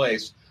took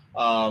place,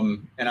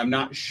 and I'm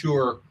not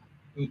sure.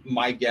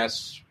 My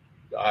guess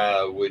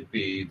would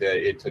be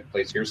that it took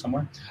place here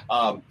somewhere.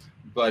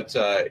 But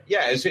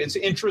it's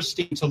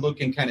interesting to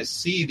look and kind of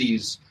see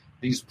these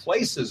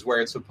places where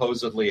it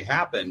supposedly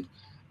happened,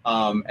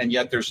 and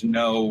yet there's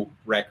no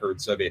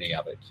records of any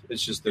of it.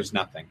 It's just there's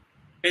nothing.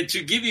 And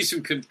to give you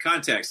some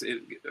context,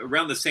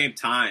 around the same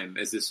time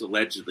as this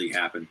allegedly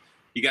happened,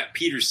 you got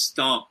Peter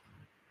Stump,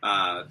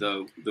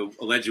 the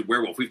alleged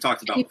werewolf we've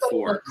talked about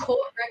before. Court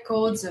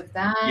records of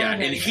that. Yeah,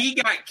 and he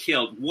got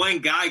killed. One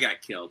guy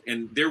got killed,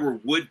 and there were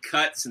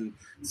woodcuts and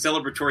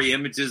celebratory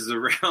images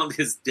around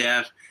his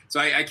death.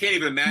 So I can't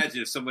even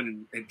imagine if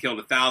someone had killed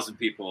 1,000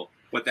 people,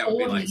 what that would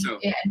be like.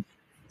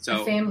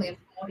 So a family of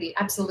 40,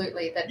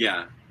 absolutely.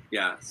 Yeah.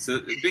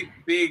 So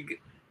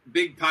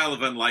big pile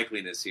of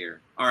unlikeliness here.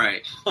 All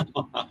right.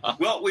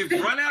 Well, we've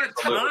run out of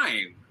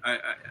time,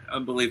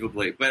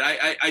 unbelievably. But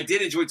I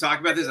did enjoy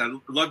talking about this. I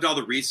loved all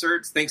the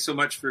research. Thanks so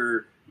much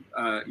for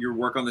your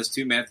work on this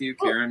too, Matthew,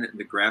 Karen, and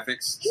the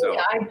graphics. So.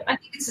 Yeah, I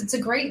think it's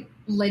a great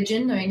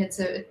legend. I mean,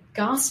 it's a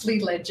ghastly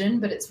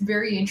legend, but it's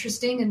very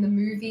interesting. And the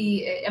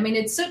movie, I mean,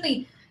 it's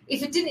certainly,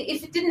 if it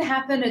didn't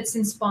happen, it's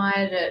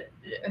inspired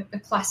a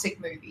classic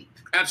movie.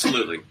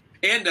 Absolutely.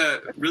 And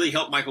really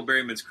helped Michael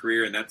Berryman's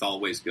career, and that's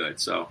always good.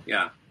 So,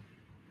 yeah.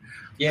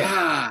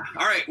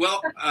 All right.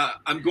 Well,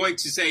 I'm going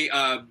to say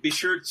be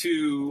sure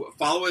to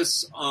follow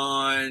us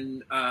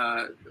on,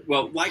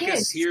 like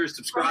us here,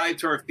 subscribe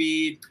to our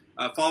feed,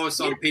 follow us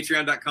on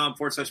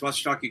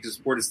patreon.com/Monster Talk. You can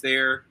support us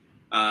there.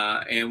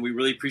 And we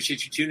really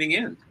appreciate you tuning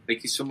in.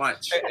 Thank you so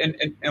much.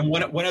 And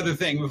one other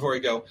thing before we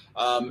go.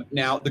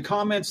 Now, the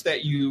comments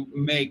that you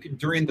make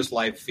during this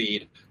live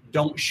feed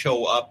don't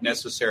show up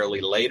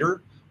necessarily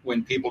later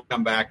when people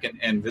come back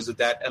and visit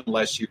that,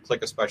 unless you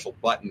click a special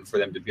button for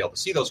them to be able to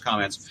see those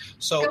comments.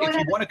 So if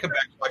you want to come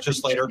back and watch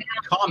us later,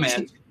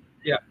 comment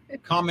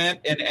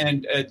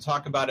and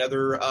talk about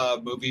other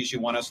movies you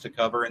want us to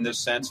cover in this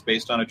sense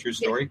based on a true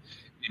story,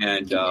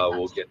 and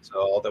we'll get to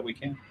all that we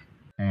can.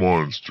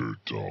 Monster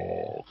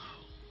Talk.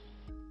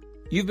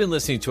 You've been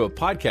listening to a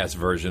podcast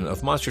version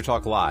of Monster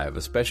Talk Live,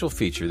 a special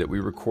feature that we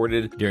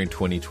recorded during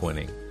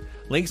 2020.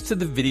 Links to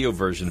the video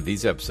version of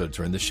these episodes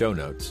are in the show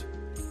notes.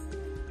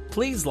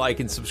 Please like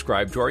and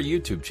subscribe to our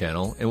YouTube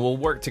channel, and we'll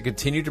work to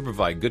continue to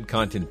provide good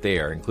content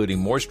there, including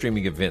more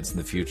streaming events in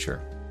the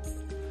future.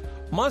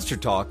 Monster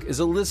Talk is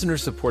a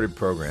listener-supported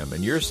program,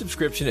 and your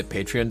subscription at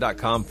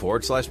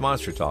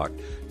patreon.com/Monster Talk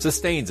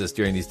sustains us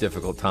during these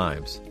difficult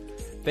times.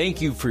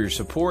 Thank you for your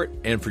support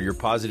and for your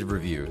positive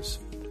reviews.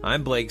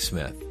 I'm Blake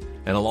Smith,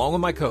 and along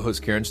with my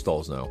co-host Karen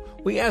Stolzno,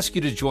 we ask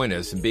you to join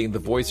us in being the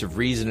voice of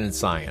reason and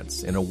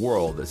science in a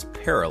world that's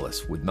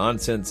perilous with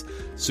nonsense,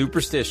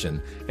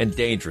 superstition, and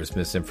dangerous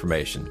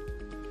misinformation.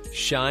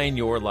 Shine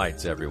your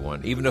lights,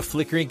 everyone. Even a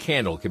flickering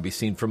candle can be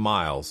seen for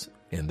miles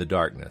in the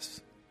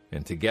darkness.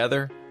 And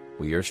together,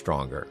 we are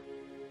stronger.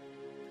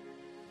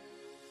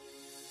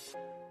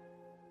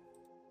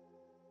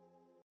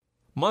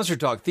 Monster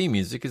Talk theme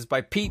music is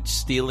by Peach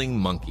Stealing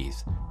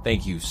Monkeys.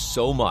 Thank you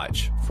so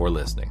much for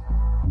listening.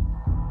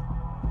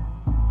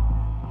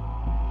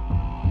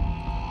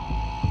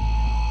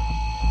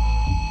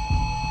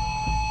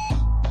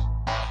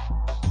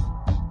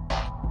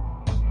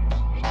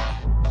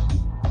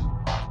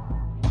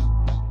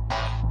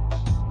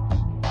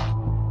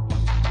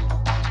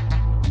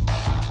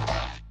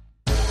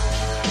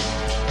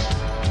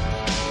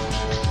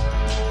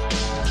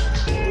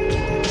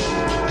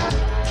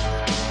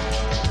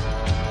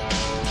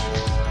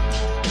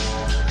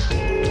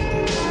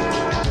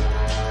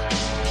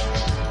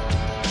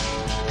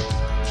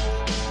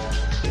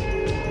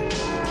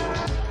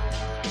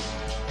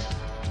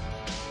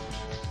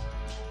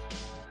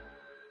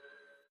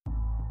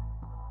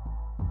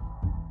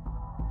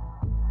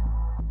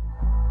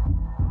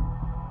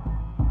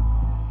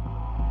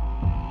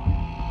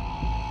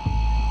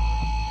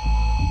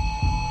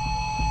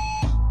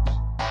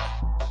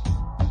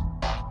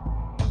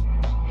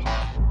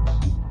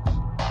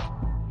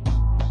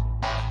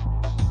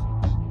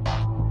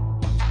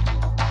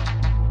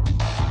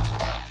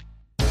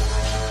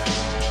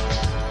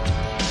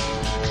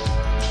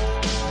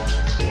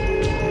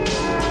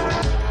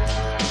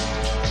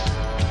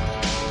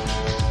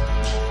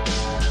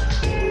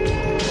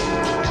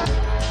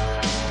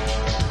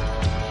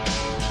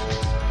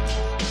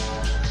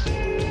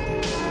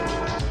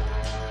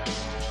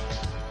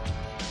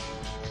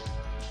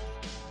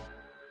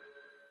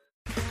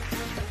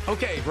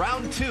 Okay,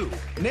 round two.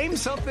 Name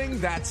something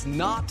that's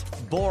not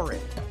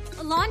boring.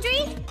 A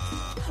laundry?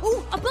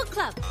 Ooh, a book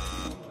club.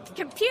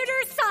 Computer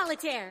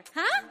solitaire,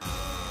 huh?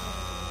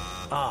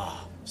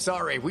 Ah,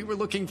 sorry, we were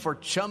looking for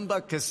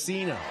Chumba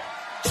Casino.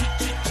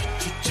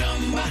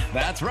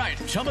 That's right,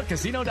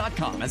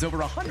 ChumbaCasino.com has over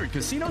 100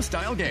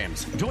 casino-style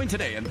games. Join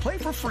today and play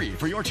for free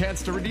for your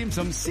chance to redeem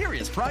some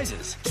serious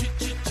prizes.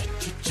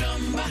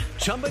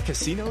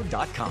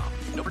 ChumbaCasino.com.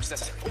 No purchase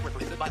necessary. Void where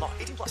prohibited by law.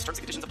 18+ terms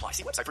and conditions apply.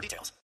 See website for details.